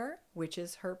there?" Which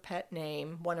is her pet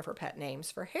name, one of her pet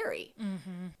names for Harry.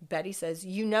 Betty says,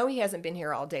 "You know he hasn't been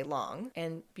here all day long."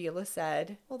 And Beulah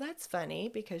said, "Well, that's funny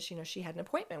because, she had an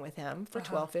appointment with him for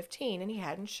 12:15 and he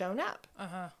hadn't shown up."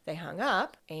 They hung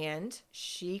up and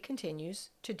she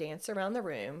continues to dance around the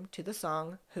room to the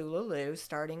song Hula Loo,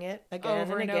 starting it again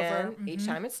Over and and again. over. Each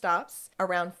time it stops.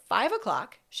 Around 5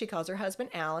 o'clock, she calls her husband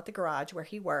Al at the garage where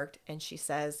he worked and she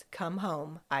says, "Come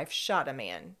home. I've shot a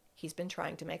man. He's been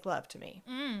trying to make love to me."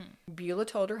 Beulah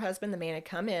told her husband the man had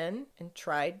come in and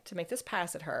tried to make this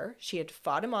pass at her. She had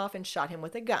fought him off and shot him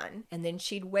with a gun. And then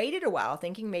she'd waited a while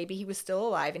thinking maybe he was still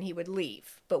alive and he would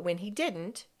leave. But when he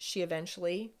didn't, she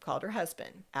eventually called her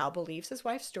husband. Al believes his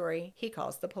wife's story. He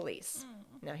calls the police.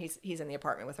 Now he's in the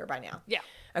apartment with her by now. Yeah.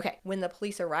 Okay. When the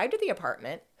police arrived at the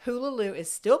apartment, Hula Loo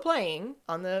is still playing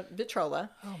on the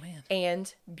Victrola. Oh, man.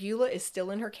 And Beulah is still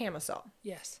in her camisole.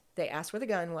 Yes. They asked where the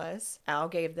gun was. Al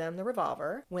gave them the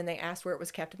revolver. When they asked where it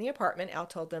was kept in the apartment, Al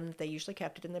told them that they usually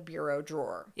kept it in the bureau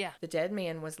drawer. Yeah. The dead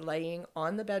man was laying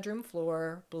on the bedroom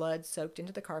floor, blood soaked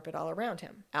into the carpet all around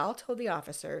him. Al told the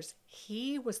officers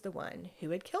he was the one who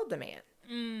had killed the man.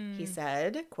 He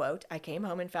said, quote, "I came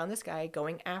home and found this guy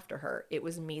going after her. It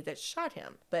was me that shot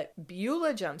him." But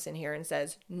Beulah jumps in here and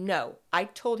says, "No, I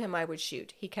told him I would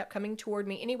shoot. He kept coming toward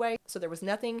me anyway, so there was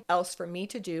nothing else for me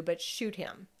to do but shoot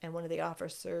him." And one of the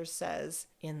officers says,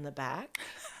 "In the back?"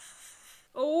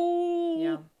 Oh.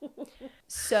 Yeah.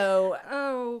 So,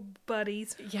 Oh,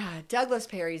 buddies. yeah, Douglas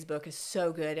Perry's book is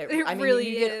so good. It I mean, really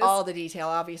you get is. all the detail.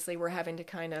 Obviously, we're having to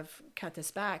kind of cut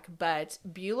this back, but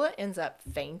Beulah ends up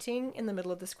fainting in the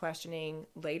middle of this questioning.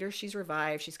 Later, she's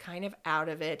revived. She's kind of out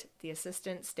of it. The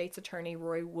assistant state's attorney,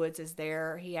 Roy Woods, is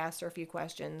there. He asks her a few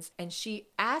questions, and she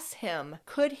asks him,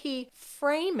 could he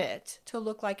frame it to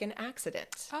look like an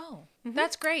accident? Oh,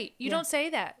 that's great. You don't say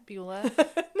that, Beulah,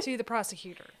 to the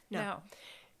prosecutor. No.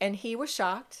 And he was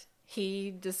shocked.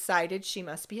 He decided she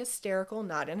must be hysterical,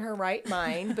 not in her right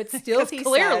mind, but still he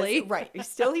clearly. says, right,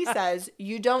 still he says,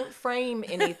 "You don't frame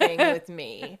anything with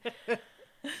me."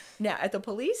 Now, at the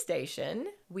police station,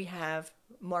 we have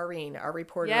Maureen, our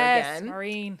reporter Yes, again.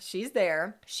 Maureen. She's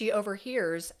there. She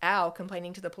overhears Al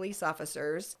complaining to the police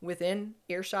officers. Within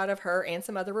earshot of her and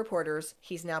some other reporters,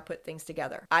 he's now put things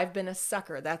together. "I've been a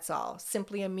sucker, that's all.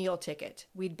 Simply a meal ticket.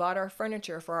 We'd bought our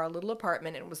furniture for our little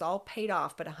apartment and it was all paid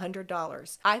off but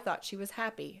 $100. I thought she was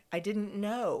happy. I didn't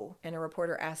know." And a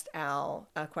reporter asked Al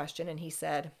a question and he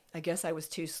said, "I guess I was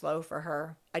too slow for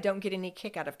her. I don't get any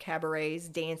kick out of cabarets,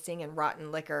 dancing, and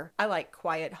rotten liquor. I like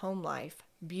quiet home life."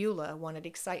 Beulah wanted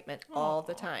excitement all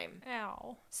the time.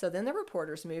 Ow. So then the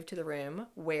reporters move to the room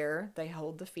where they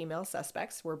hold the female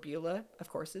suspects, where Beulah, of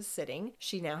course, is sitting.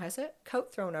 She now has a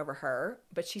coat thrown over her,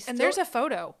 but she's And still... there's a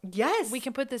photo. Yes! We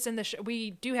can put this in the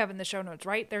we do have in the show notes,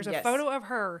 right? There's a Yes. photo of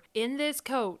her in this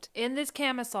coat, in this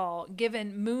camisole,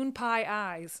 giving moon pie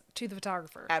eyes to the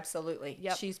photographer. Absolutely.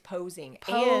 Yep. She's posing.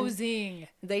 Posing.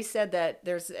 And they said that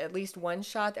there's at least one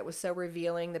shot that was so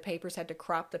revealing, the papers had to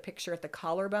crop the picture at the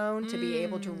collarbone to be able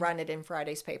able to run it in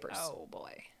Friday's papers. Oh,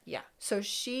 boy. Yeah. So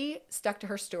she stuck to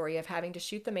her story of having to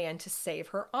shoot the man to save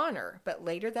her honor. But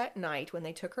later that night, when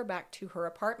they took her back to her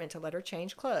apartment to let her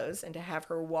change clothes and to have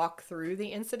her walk through the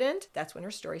incident, that's when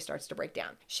her story starts to break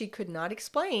down. She could not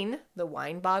explain the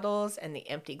wine bottles and the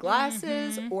empty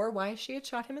glasses or why she had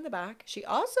shot him in the back. She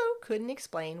also couldn't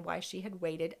explain why she had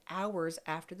waited hours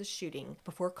after the shooting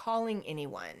before calling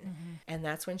anyone. And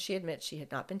that's when she admits she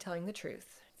had not been telling the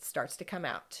truth. Starts to come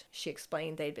out. She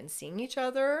explained they'd been seeing each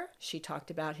other. She talked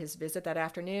about his visit that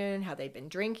afternoon, how they'd been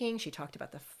drinking. She talked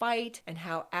about the fight and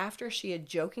how after she had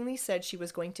jokingly said she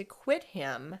was going to quit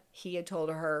him, he had told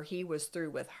her he was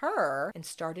through with her and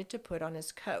started to put on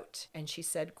his coat. And she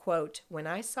said, quote, "When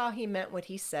I saw he meant what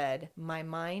he said, my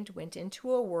mind went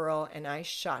into a whirl and I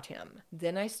shot him.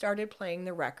 Then I started playing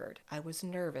the record. I was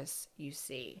nervous, you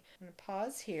see." I'm going to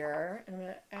pause here and I'm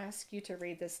going to ask you to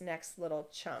read this next little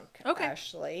chunk, Okay.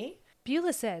 Ashley.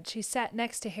 Beulah said she sat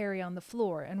next to Harry on the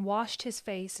floor and washed his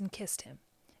face and kissed him.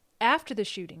 After the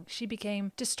shooting, she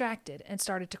became distracted and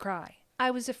started to cry.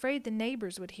 I was afraid the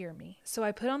neighbors would hear me, so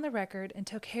I put on the record and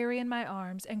took Harry in my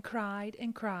arms and cried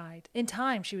and cried. In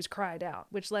time, she was cried out,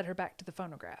 which led her back to the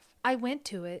phonograph. I went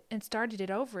to it and started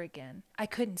it over again. I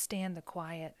couldn't stand the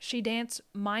quiet. She danced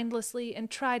mindlessly and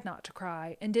tried not to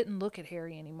cry and didn't look at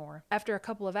Harry anymore. After a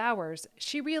couple of hours,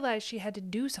 she realized she had to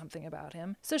do something about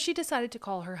him, so she decided to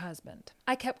call her husband.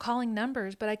 I kept calling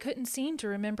numbers, but I couldn't seem to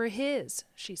remember his,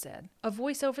 she said. A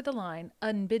voice over the line,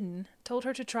 unbidden, told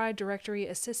her to try directory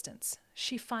assistance.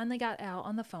 She finally got out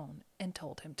on the phone and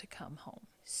told him to come home.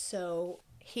 So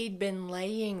he'd been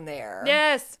laying there.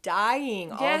 Yes.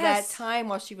 Dying all that Yes. time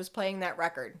while she was playing that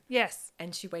record. Yes.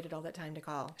 And she waited all that time to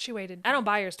call. She waited. I don't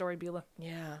buy your story, Beulah.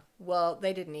 Yeah. Well,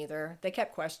 they didn't either. They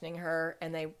kept questioning her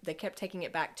and they kept taking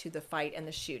it back to the fight and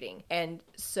the shooting. And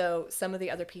so some of the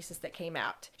other pieces that came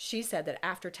out, she said that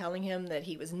after telling him that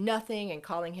he was nothing and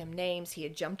calling him names, he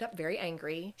had jumped up very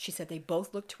angry. She said they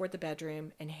both looked toward the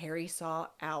bedroom and Harry saw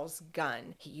Al's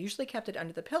gun. He usually kept it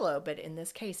under the pillow, but in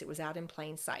this case, it was out in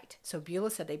plain sight. So Beulah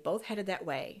said they both headed that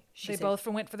way. They both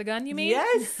went for the gun, you mean?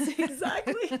 Yes,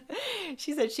 exactly.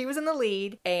 She said she was in the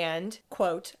lead and,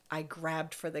 quote, "I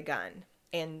grabbed for the gun."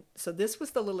 And so this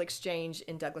was the little exchange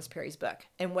in Douglas Perry's book.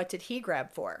 And what did he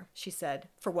grab for? She said,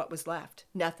 "For what was left.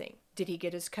 Nothing." Did he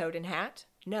get his coat and hat?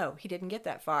 No, he didn't get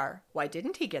that far. Why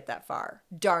didn't he get that far?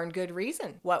 Darn good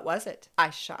reason. What was it? I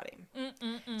shot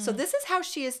him. So this is how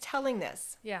she is telling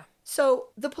this. Yeah. So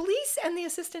the police and the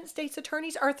assistant state's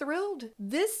attorneys are thrilled.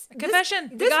 Confession.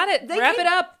 We got it. Wrap it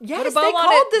up. Yes, Put a bow they on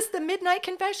called it. this the midnight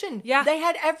confession. Yeah. They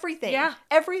had everything. Yeah.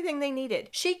 Everything they needed.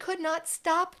 She could not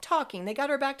stop talking. They got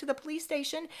her back to the police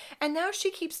station, and now she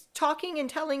keeps talking and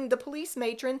telling the police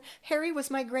matron, "Harry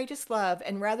was my greatest love,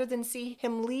 and rather than see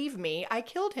him leave me, I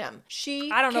killed him."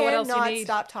 She I don't know what else you cannot need.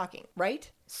 stop talking,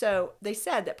 right? So they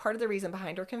said that part of the reason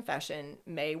behind her confession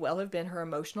may well have been her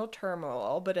emotional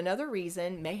turmoil, but another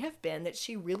reason may have been that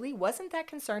she really wasn't that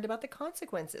concerned about the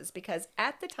consequences, because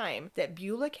at the time that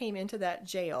Beulah came into that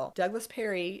jail, Douglas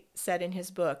Perry said in his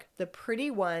book, the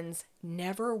pretty ones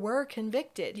never were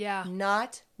convicted. Yeah.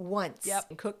 Not once Yep.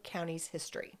 in Cook County's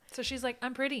history. So she's like,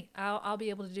 I'm pretty. I'll be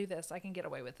able to do this. I can get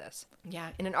away with this. Yeah.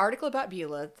 In an article about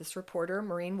Beulah, this reporter,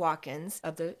 Maureen Watkins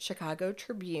of the Chicago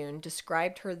Tribune,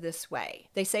 described her this way.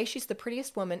 They say she's the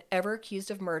prettiest woman ever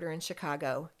accused of murder in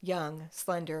Chicago. Young,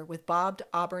 slender, with bobbed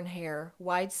auburn hair,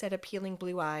 wide-set appealing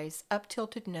blue eyes,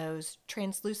 up-tilted nose,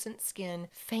 translucent skin,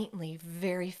 faintly,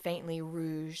 very faintly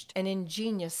rouged, an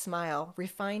ingenious smile,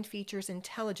 refined features,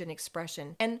 intelligent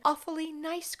expression, an awfully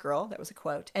nice girl, that was a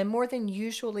quote, and more than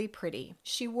usually pretty.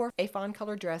 She wore a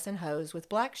fawn-colored dress and hose with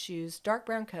black shoes, dark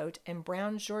brown coat, and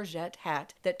brown Georgette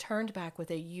hat that turned back with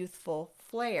a youthful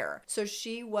flair. So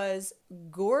she was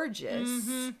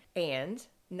gorgeous, and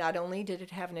not only did it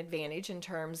have an advantage in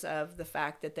terms of the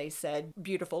fact that they said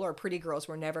beautiful or pretty girls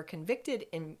were never convicted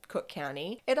in Cook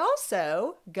County, it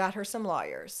also got her some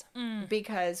lawyers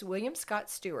because William Scott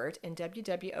Stewart and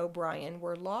W.W. O'Brien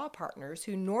were law partners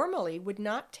who normally would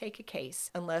not take a case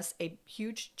unless a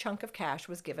huge chunk of cash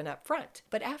was given up front.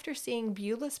 But after seeing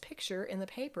Beulah's picture in the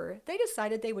paper, they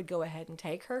decided they would go ahead and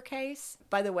take her case.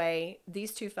 By the way,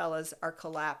 these two fellas are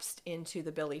collapsed into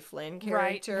the Billy Flynn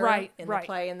character in the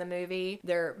play and the movie.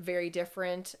 They're very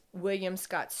different. William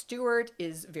Scott Stewart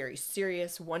is very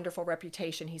serious, wonderful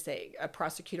reputation. He's a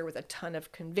prosecutor with a ton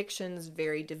of convictions,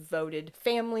 very devoted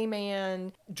family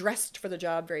man, dressed for the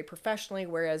job very professionally,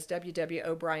 whereas W.W.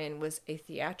 O'Brien was a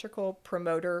theatrical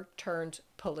promoter turned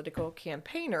political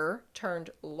campaigner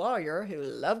turned lawyer who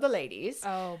loved the ladies.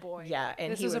 Oh boy. Yeah,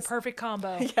 and this he was a was perfect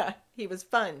combo. Yeah, He was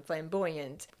fun,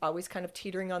 flamboyant, always kind of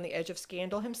teetering on the edge of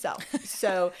scandal himself.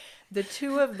 So the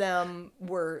two of them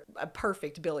were a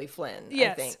perfect Billy Flynn, I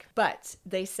Yes. think. But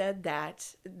they said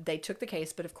that they took the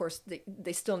case, but of course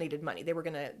they still needed money.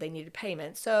 They needed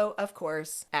payment. So of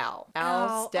course, Al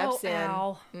steps in.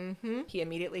 Al. He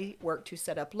immediately worked to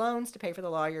set up loans to pay for the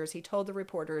lawyers. He told the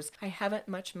reporters, I haven't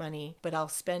much money, but I'll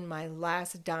spend my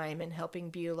last dime in helping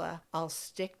Beulah. I'll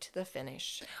stick to the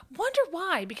finish. Wonder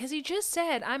why? Because he just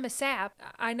said, I'm a sap.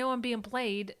 I know I'm being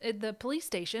played at the police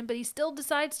station, but he still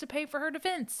decides to pay for her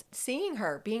defense. Seeing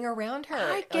her, being around her.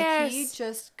 I Like, guess. he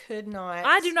just could not.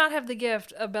 I do not have the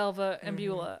gift of Belva and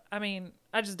Beulah. I mean,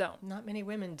 I just don't. Not many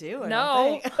women do. No.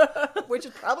 I don't think. Which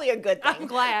is probably a good thing. I'm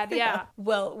glad, yeah.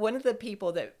 Well, one of the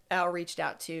people that Al reached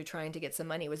out to trying to get some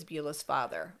money was Beulah's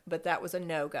father, but that was a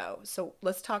no-go. So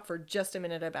let's talk for just a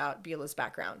minute about Beulah's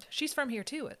background. She's from here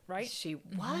too, right? She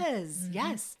was,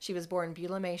 yes. She was born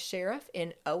Beulah May Sheriff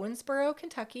in Owensboro,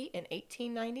 Kentucky in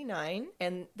 1899.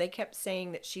 And they kept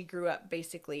saying that she grew up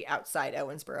basically outside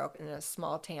Owensboro in a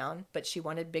small town, but she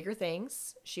wanted bigger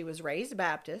things. She was raised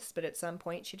Baptist, but at some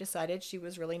point she decided she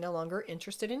was really no longer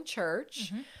interested in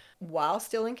church. While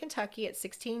still in Kentucky at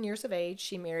 16 years of age,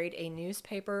 she married a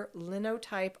newspaper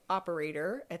linotype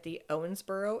operator at the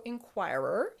Owensboro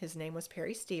Inquirer. His name was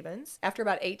Perry Stevens. After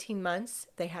about 18 months,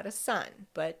 they had a son,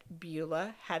 but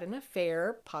Beulah had an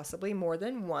affair, possibly more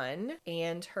than one,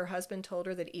 and her husband told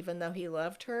her that even though he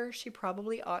loved her, she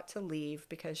probably ought to leave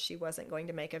because she wasn't going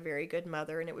to make a very good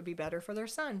mother and it would be better for their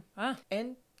son.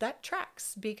 And that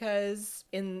tracks because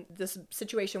in this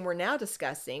situation we're now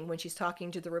discussing, when she's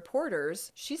talking to the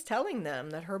reporters, she's telling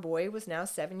them that her boy was now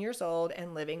 7 years old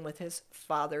and living with his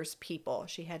father's people.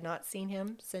 She had not seen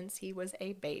him since he was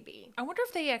a baby. I wonder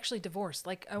if they actually divorced.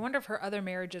 Like, I wonder if her other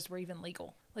marriages were even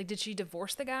legal. Like, did she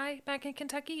divorce the guy back in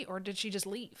Kentucky or did she just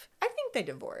leave? I think they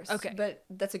divorced. Okay. But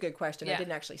that's a good question. I Yeah.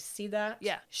 didn't actually see that.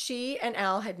 Yeah. She and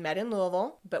Al had met in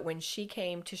Louisville, but when she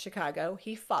came to Chicago,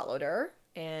 he followed her,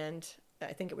 and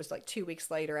I think it was like 2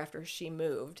 weeks later after she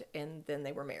moved, and then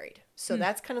they were married. So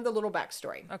that's kind of the little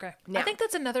backstory. Okay. Now- I think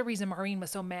that's another reason Maureen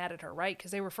was so mad at her, right? Because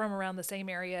they were from around the same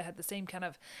area, had the same kind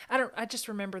of, I just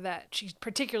remember that she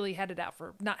particularly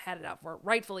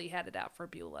rightfully had it out for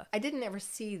Beulah. I didn't ever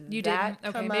see You that didn't?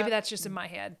 Okay, come maybe up, that's just in my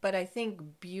head. But I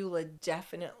think Beulah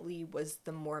definitely was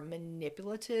the more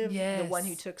manipulative, the Yes. one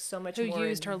who took so much Who more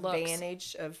used her looks.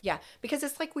 advantage of, because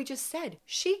it's like we just said,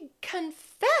 she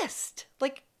confessed.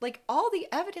 Like all the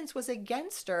evidence was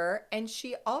against her, and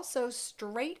she also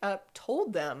straight up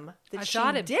told them that I she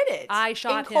shot him. did it. I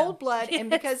shot in cold him. blood, and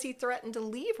Yes. because he threatened to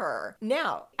leave her.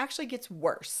 Now, actually gets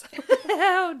worse.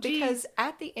 Oh, geez. Because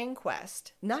at the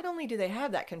inquest, not only do they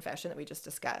have that confession that we just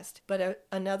discussed, but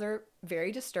another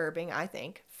very disturbing, I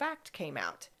think, fact came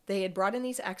out. They had brought in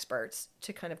these experts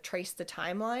to kind of trace the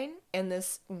timeline, and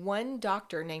this one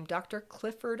doctor named Dr.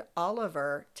 Clifford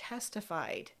Oliver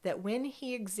testified that when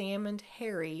he examined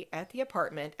Harry at the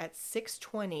apartment at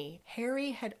 6:20,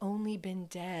 Harry had only been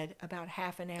dead about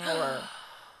half an hour.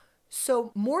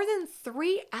 So more than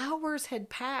 3 hours had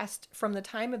passed from the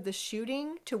time of the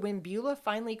shooting to when Beulah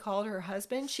finally called her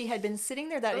husband. She had been sitting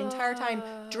there that entire time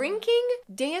drinking,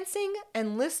 dancing,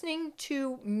 and listening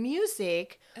to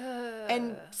music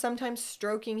and sometimes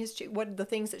stroking his cheek. What the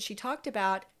things that she talked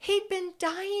about. He'd been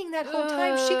dying that whole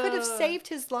time. She could have saved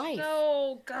his life.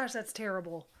 No, gosh, that's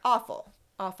terrible. Awful.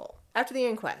 Awful. After the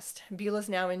inquest, Beulah's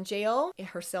now in jail.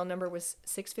 Her cell number was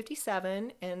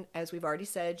 657, and as we've already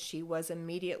said, she was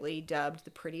immediately dubbed the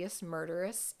prettiest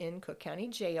murderess in Cook County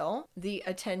Jail. The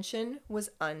attention was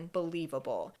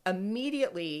unbelievable.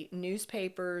 Immediately,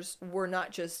 newspapers were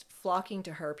not just flocking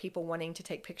to her, people wanting to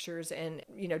take pictures and,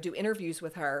 do interviews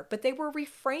with her, but they were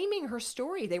reframing her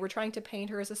story. They were trying to paint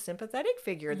her as a sympathetic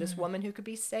figure, this woman who could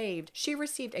be saved. She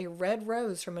received a red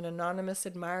rose from an anonymous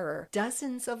admirer,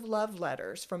 dozens of love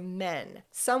letters from men.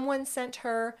 Someone sent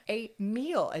her a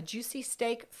meal, a juicy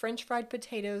steak, French fried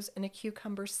potatoes, and a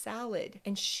cucumber salad.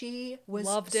 And she was...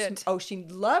 Loved it. She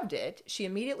loved it. She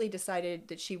immediately decided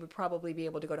that she would probably be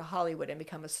able to go to Hollywood and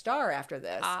become a star after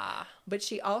this. But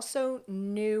she also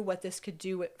knew what this could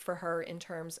do for her in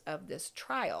terms of this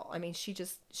trial. I mean,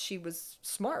 she was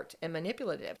smart and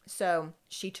manipulative. So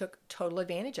she took total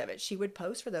advantage of it. She would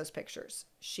pose for those pictures.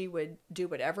 She would do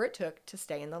whatever it took to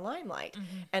stay in the limelight.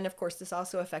 And of course, this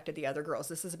also affected the other girls.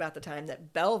 This is about the time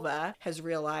that Belva has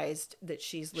realized that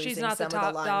she's losing not the some top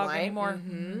of the dog limelight.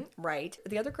 anymore. Right.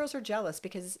 The other girls are jealous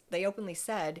because they openly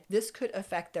said this could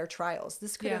affect their trials.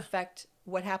 This could Yeah. affect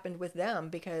what happened with them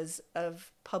because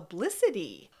of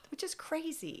publicity, which is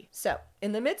crazy. So,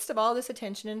 in the midst of all this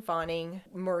attention and fawning,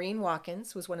 Maureen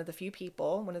Watkins was one of the few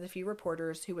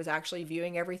reporters who was actually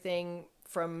viewing everything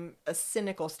from a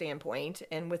cynical standpoint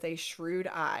and with a shrewd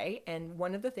eye. And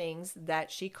one of the things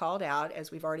that she called out,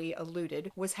 as we've already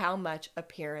alluded, was how much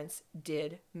appearance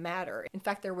did matter. In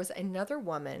fact, there was another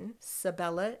woman,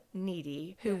 Sabella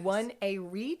Needy, who won a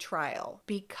retrial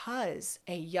because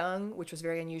a young, which was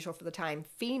very unusual for the time,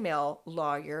 female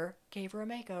lawyer gave her a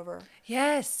makeover.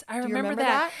 Yes, I remember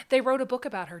that. They wrote a book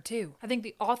about her too. I think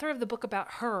the author of the book about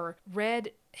her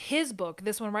read his book,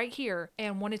 this one right here,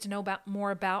 and wanted to know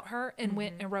more about her and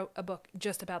went and wrote a book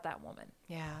just about that woman.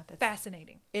 Yeah, that's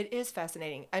fascinating. It is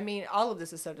fascinating. I mean, all of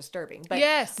this is so disturbing, but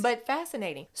yes, but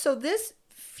fascinating. So this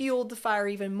fueled the fire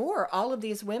even more. All of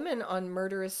these women on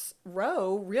Murderous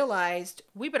Row realized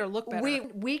we better look better.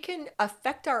 We can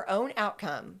affect our own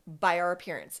outcome by our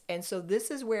appearance. And so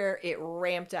this is where it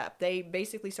ramped up. They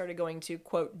basically started going to,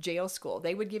 quote, jail school.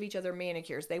 They would give each other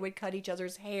manicures. They would cut each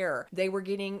other's hair. They were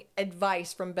getting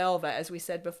advice from Belva, as we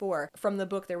said before. From the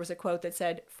book, there was a quote that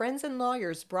said, "Friends and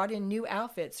lawyers brought in new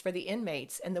outfits for the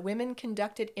inmates, and the women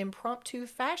conducted impromptu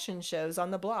fashion shows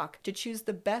on the block to choose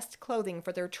the best clothing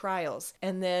for their trials.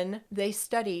 And then they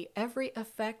study every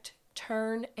effect,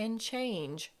 turn, and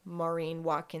change," Maureen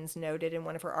Watkins noted in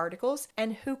one of her articles.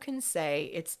 And who can say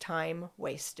it's time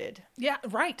wasted? Yeah,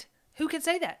 right. Who can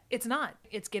say that? It's not.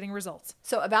 It's getting results.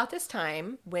 So about this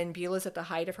time, when Beulah's at the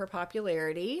height of her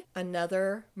popularity,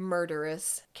 another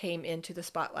murderess came into the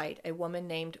spotlight, a woman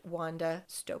named Wanda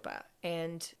Stopa.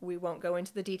 And we won't go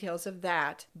into the details of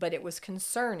that, but it was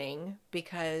concerning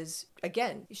because,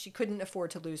 again, she couldn't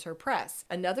afford to lose her press.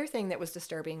 Another thing that was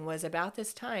disturbing was about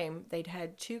this time, they'd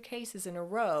had 2 cases in a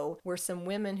row where some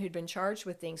women who'd been charged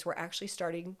with things were actually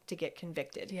starting to get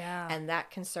convicted. Yeah. And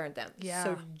that concerned them. Yeah.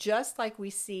 So just like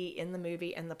we see in the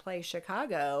movie and the play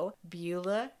Chicago,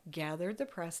 Beulah gathered the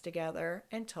press together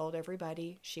and told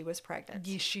everybody she was pregnant.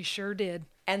 Yes, she sure did.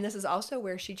 And this is also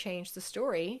where she changed the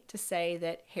story to say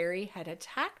that Harry had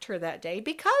attacked her that day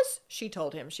because she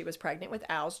told him she was pregnant with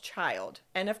Al's child.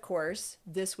 And of course,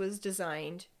 this was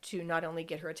designed to not only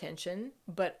get her attention,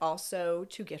 but also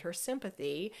to get her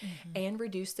sympathy and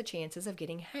reduce the chances of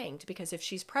getting hanged. Because if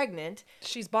she's pregnant...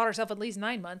 she's bought herself at least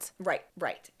 9 months.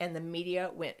 Right. And the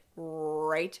media went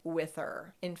right with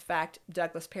her. In fact,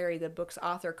 Douglas Perry, the book's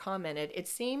author, commented, "It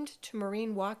seemed to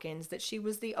Maureen Watkins that she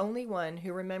was the only one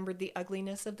who remembered the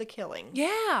ugliness of the killing."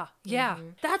 Yeah.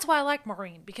 That's why I like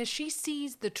Maureen, because she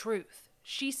sees the truth.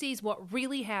 She sees what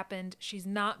really happened. She's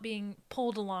not being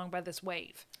pulled along by this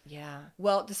wave. Yeah.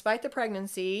 Well, despite the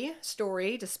pregnancy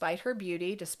story, despite her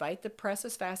beauty, despite the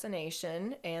press's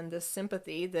fascination and the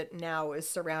sympathy that now is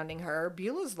surrounding her,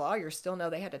 Beulah's lawyers still know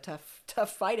they had a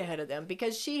tough fight ahead of them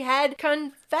because she had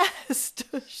confessed.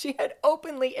 She had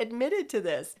openly admitted to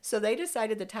this. So they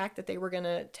decided the tack that they were going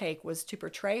to take was to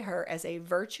portray her as a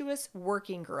virtuous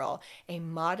working girl, a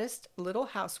modest little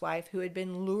housewife who had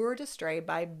been lured astray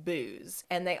by booze.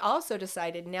 And they also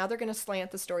decided now they're going to slant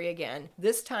the story again.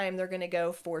 This time they're going to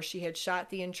go for she had shot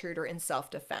the intruder in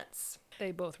self-defense.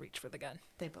 They both reached for the gun.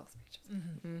 They both reached.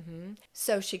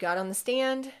 So she got on the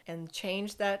stand and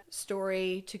changed that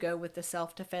story to go with the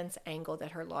self-defense angle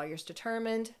that her lawyers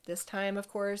determined. This time, of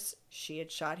course, she had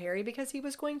shot Harry because he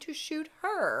was going to shoot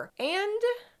her. And...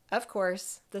 of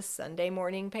course, the Sunday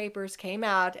morning papers came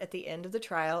out at the end of the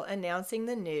trial announcing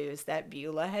the news that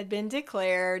Beulah had been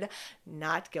declared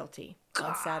not guilty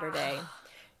on Saturday.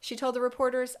 She told the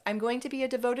reporters, "I'm going to be a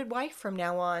devoted wife from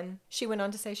now on." She went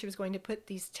on to say she was going to put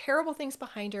these terrible things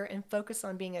behind her and focus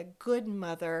on being a good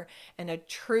mother and a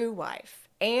true wife.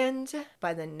 And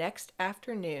by the next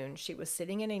afternoon, she was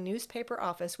sitting in a newspaper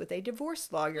office with a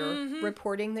divorce lawyer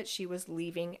reporting that she was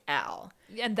leaving Al.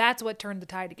 And that's what turned the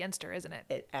tide against her, isn't it?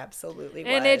 It absolutely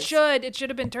was. And it should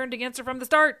have been turned against her from the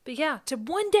start. But yeah, to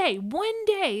one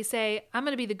day say, "I'm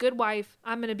going to be the good wife.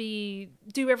 I'm going to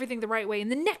do everything the right way."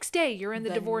 And the next day you're in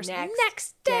the divorce.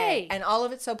 Next day. And all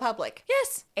of it so public.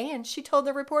 Yes. And she told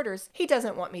the reporters, "He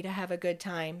doesn't want me to have a good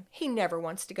time. He never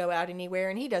wants to go out anywhere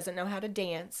and he doesn't know how to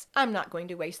dance. I'm not going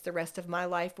to waste the rest of my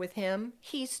life with him.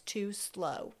 He's too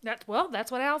slow." That's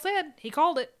what Al said. He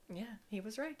called it. Yeah, he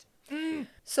was right.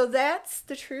 So that's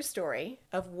the true story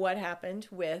of what happened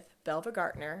with Belva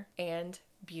Gartner and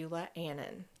Beulah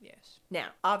Annan. Yes. Now,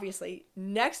 obviously,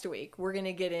 next week, we're going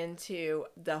to get into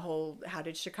the whole, how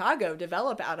did Chicago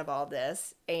develop out of all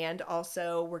this? And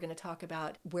also, we're going to talk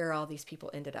about where all these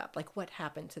people ended up. Like, what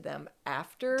happened to them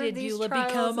after Did these Beulah trials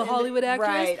become a ended? Hollywood actress?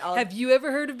 Right. Have you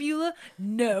ever heard of Beulah?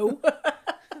 No.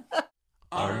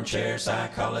 Armchair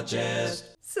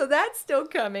psychologist. So that's still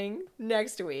coming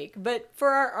next week. But for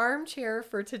our armchair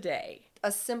for today,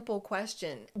 a simple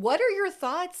question. What are your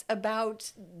thoughts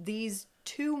about these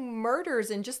 2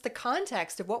 murders and just the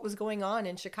context of what was going on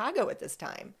in Chicago at this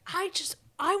time? I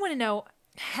want to know,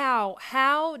 How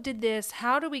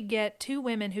do we get two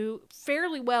women who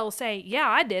fairly well say, yeah,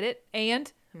 I did it,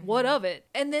 and what of it?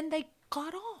 And then they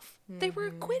got off. They were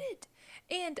acquitted.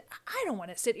 And I don't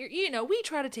want to sit here. We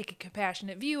try to take a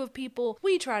compassionate view of people.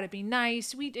 We try to be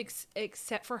nice.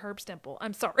 Except for Herb Stemple.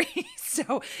 I'm sorry.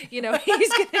 So,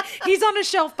 he's on a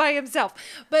shelf by himself.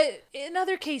 But in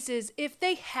other cases, if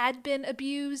they had been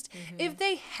abused, if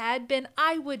they had been,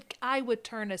 I would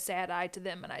turn a sad eye to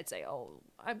them and I'd say, oh,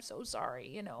 I'm so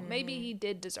sorry. Maybe he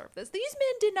did deserve this. These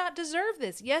men did not deserve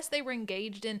this. Yes, they were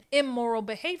engaged in immoral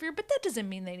behavior, but that doesn't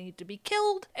mean they need to be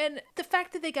killed. And the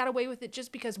fact that they got away with it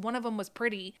just because one of them was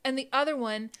pretty and the other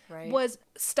one was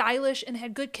stylish and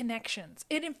had good connections.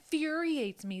 It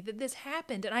infuriates me that this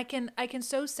happened. And I can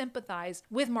so sympathize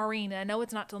with Maureen. I know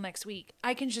it's not till next week.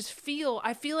 I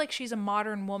feel like she's a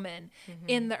modern woman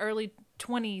in the early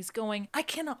 20s going, I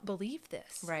cannot believe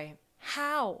this. Right.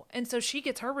 How? And so she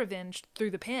gets her revenge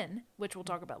through the pen, which we'll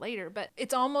talk about later. But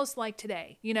it's almost like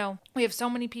today, we have so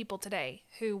many people today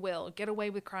who will get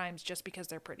away with crimes just because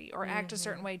they're pretty or act a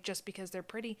certain way just because they're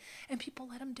pretty. And people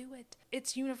let them do it.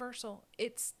 It's universal.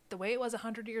 It's the way it was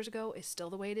 100 years ago is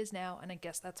still the way it is now. And I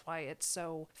guess that's why it's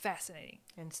so fascinating.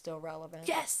 And still relevant.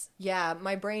 Yes. Yeah,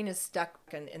 my brain is stuck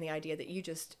in the idea that you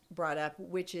just brought up,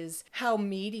 which is how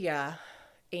media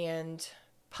and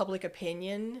public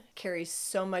opinion carries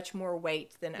so much more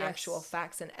weight than actual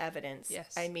facts and evidence.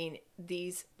 Yes. I mean,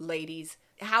 these ladies,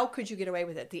 how could you get away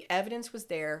with it? The evidence was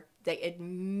there. They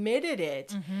admitted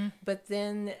it, but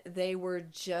then they were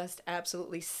just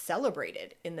absolutely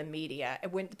celebrated in the media.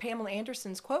 When Pamela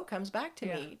Anderson's quote comes back to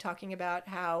me, talking about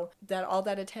how all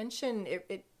that attention,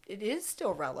 it is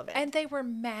still relevant. And they were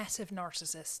massive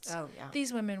narcissists. Oh, yeah.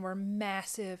 These women were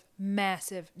massive,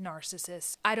 massive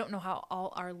narcissists. I don't know how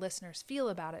all our listeners feel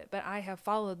about it, but I have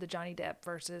followed the Johnny Depp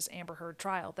versus Amber Heard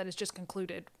trial that has just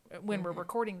concluded when we're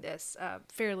recording this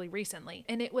fairly recently.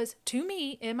 And it was, to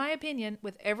me, in my opinion,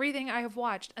 with everything I have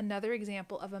watched, another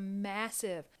example of a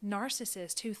massive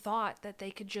narcissist who thought that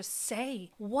they could just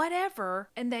say whatever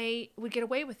and they would get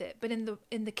away with it. But in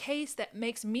the case that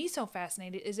makes me so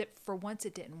fascinated is that for once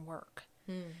it didn't work.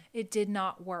 It did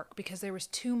not work because there was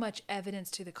too much evidence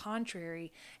to the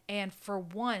contrary. And for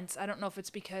once, I don't know if it's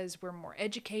because we're more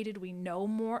educated, we know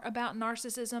more about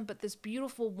narcissism, but this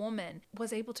beautiful woman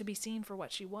was able to be seen for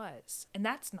what she was. And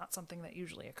that's not something that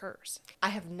usually occurs. I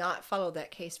have not followed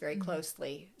that case very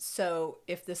closely. So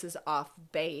if this is off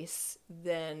base,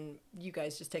 then you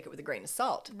guys just take it with a grain of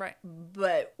salt. Right.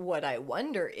 But what I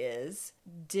wonder is,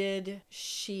 did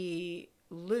she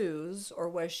lose, or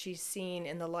was she seen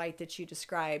in the light that you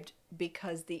described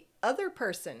because the other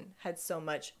person had so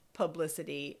much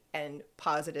publicity and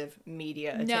positive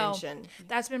media attention? No,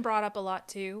 that's been brought up a lot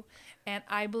too. And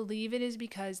I believe it is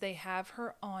because they have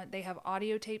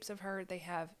audio tapes of her, they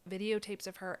have videotapes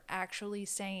of her actually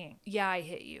saying, yeah, I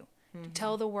hit you.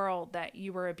 Tell the world that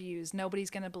you were abused. Nobody's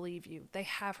going to believe you. They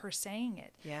have her saying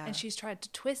it. Yeah. And she's tried to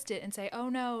twist it and say, oh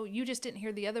no, you just didn't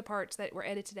hear the other parts that were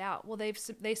edited out. Well,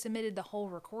 they submitted the whole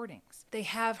recordings. They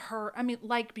have her,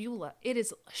 like Beulah,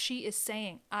 she is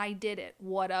saying, I did it.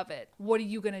 What of it? What are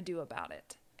you going to do about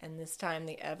it? And this time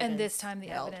the evidence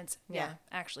evidence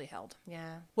actually held.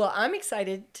 Yeah. Well, I'm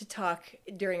excited to talk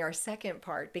during our second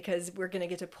part because we're going to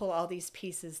get to pull all these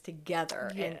pieces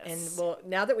together. Yes. And well,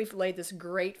 now that we've laid this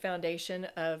great foundation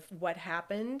of what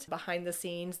happened behind the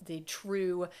scenes, the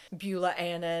true Beulah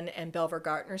Annan and Belver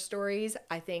Gartner stories,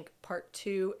 I think part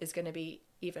 2 is going to be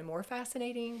even more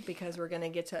fascinating because we're going to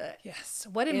get to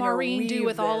what did Maureen do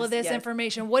with all of this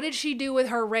information? What did she do with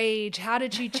her rage? How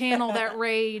did she channel that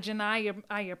rage? And I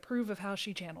approve of how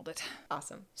she channeled it.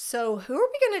 Awesome. So who are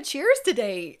we going to cheers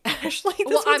today, Ashley?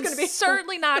 I'm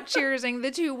certainly not cheersing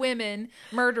the 2 women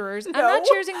murderers. No. I'm not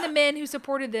cheersing the men who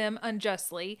supported them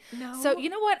unjustly. No. So you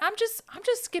know what? I'm just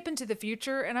skipping to the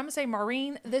future and I'm going to say,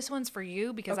 Maureen, this one's for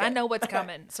you because I know what's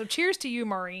coming. So cheers to you,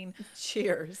 Maureen.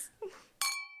 Cheers.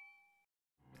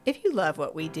 If you love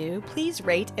what we do, please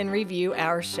rate and review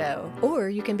our show. Or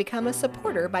you can become a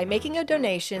supporter by making a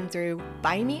donation through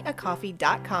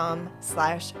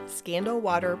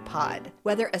buymeacoffee.com/scandalwaterpod.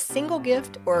 Whether a single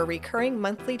gift or a recurring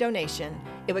monthly donation,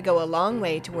 it would go a long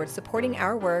way towards supporting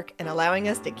our work and allowing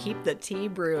us to keep the tea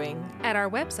brewing. At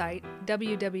our website,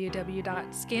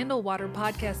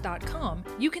 www.scandalwaterpodcast.com,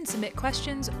 you can submit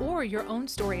questions or your own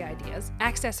story ideas,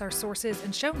 access our sources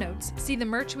and show notes, see the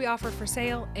merch we offer for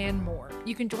sale, and more.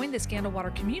 You can join the Scandal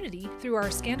Water community through our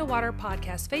Scandal Water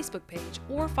Podcast Facebook page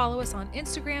or follow us on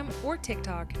Instagram or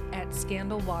TikTok at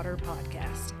Scandal Water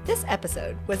Podcast. This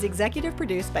episode was executive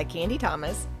produced by Candy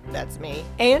Thomas, that's me,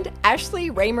 and Ashley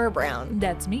Raymer Brown.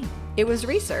 That's me. It was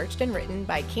researched and written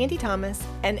by Candy Thomas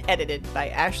and edited by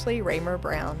Ashley Raymer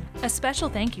Brown. A special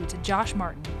thank you to Josh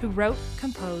Martin, who wrote,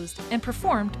 composed, and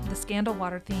performed the Scandal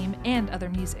Water theme and other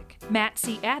music. Matt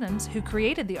C. Adams, who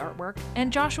created the artwork,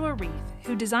 and Joshua Reith,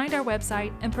 who designed our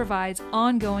website and provides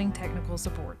ongoing technical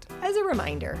support. As a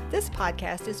reminder, this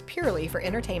podcast is purely for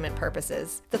entertainment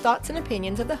purposes. The thoughts and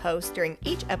opinions of the host during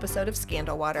each episode of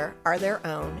Scandal Water are their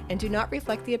own and do not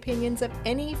reflect the opinions of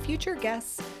any future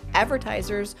guests,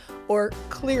 advertisers, or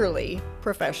clearly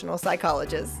professional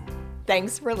psychologists.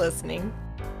 Thanks for listening.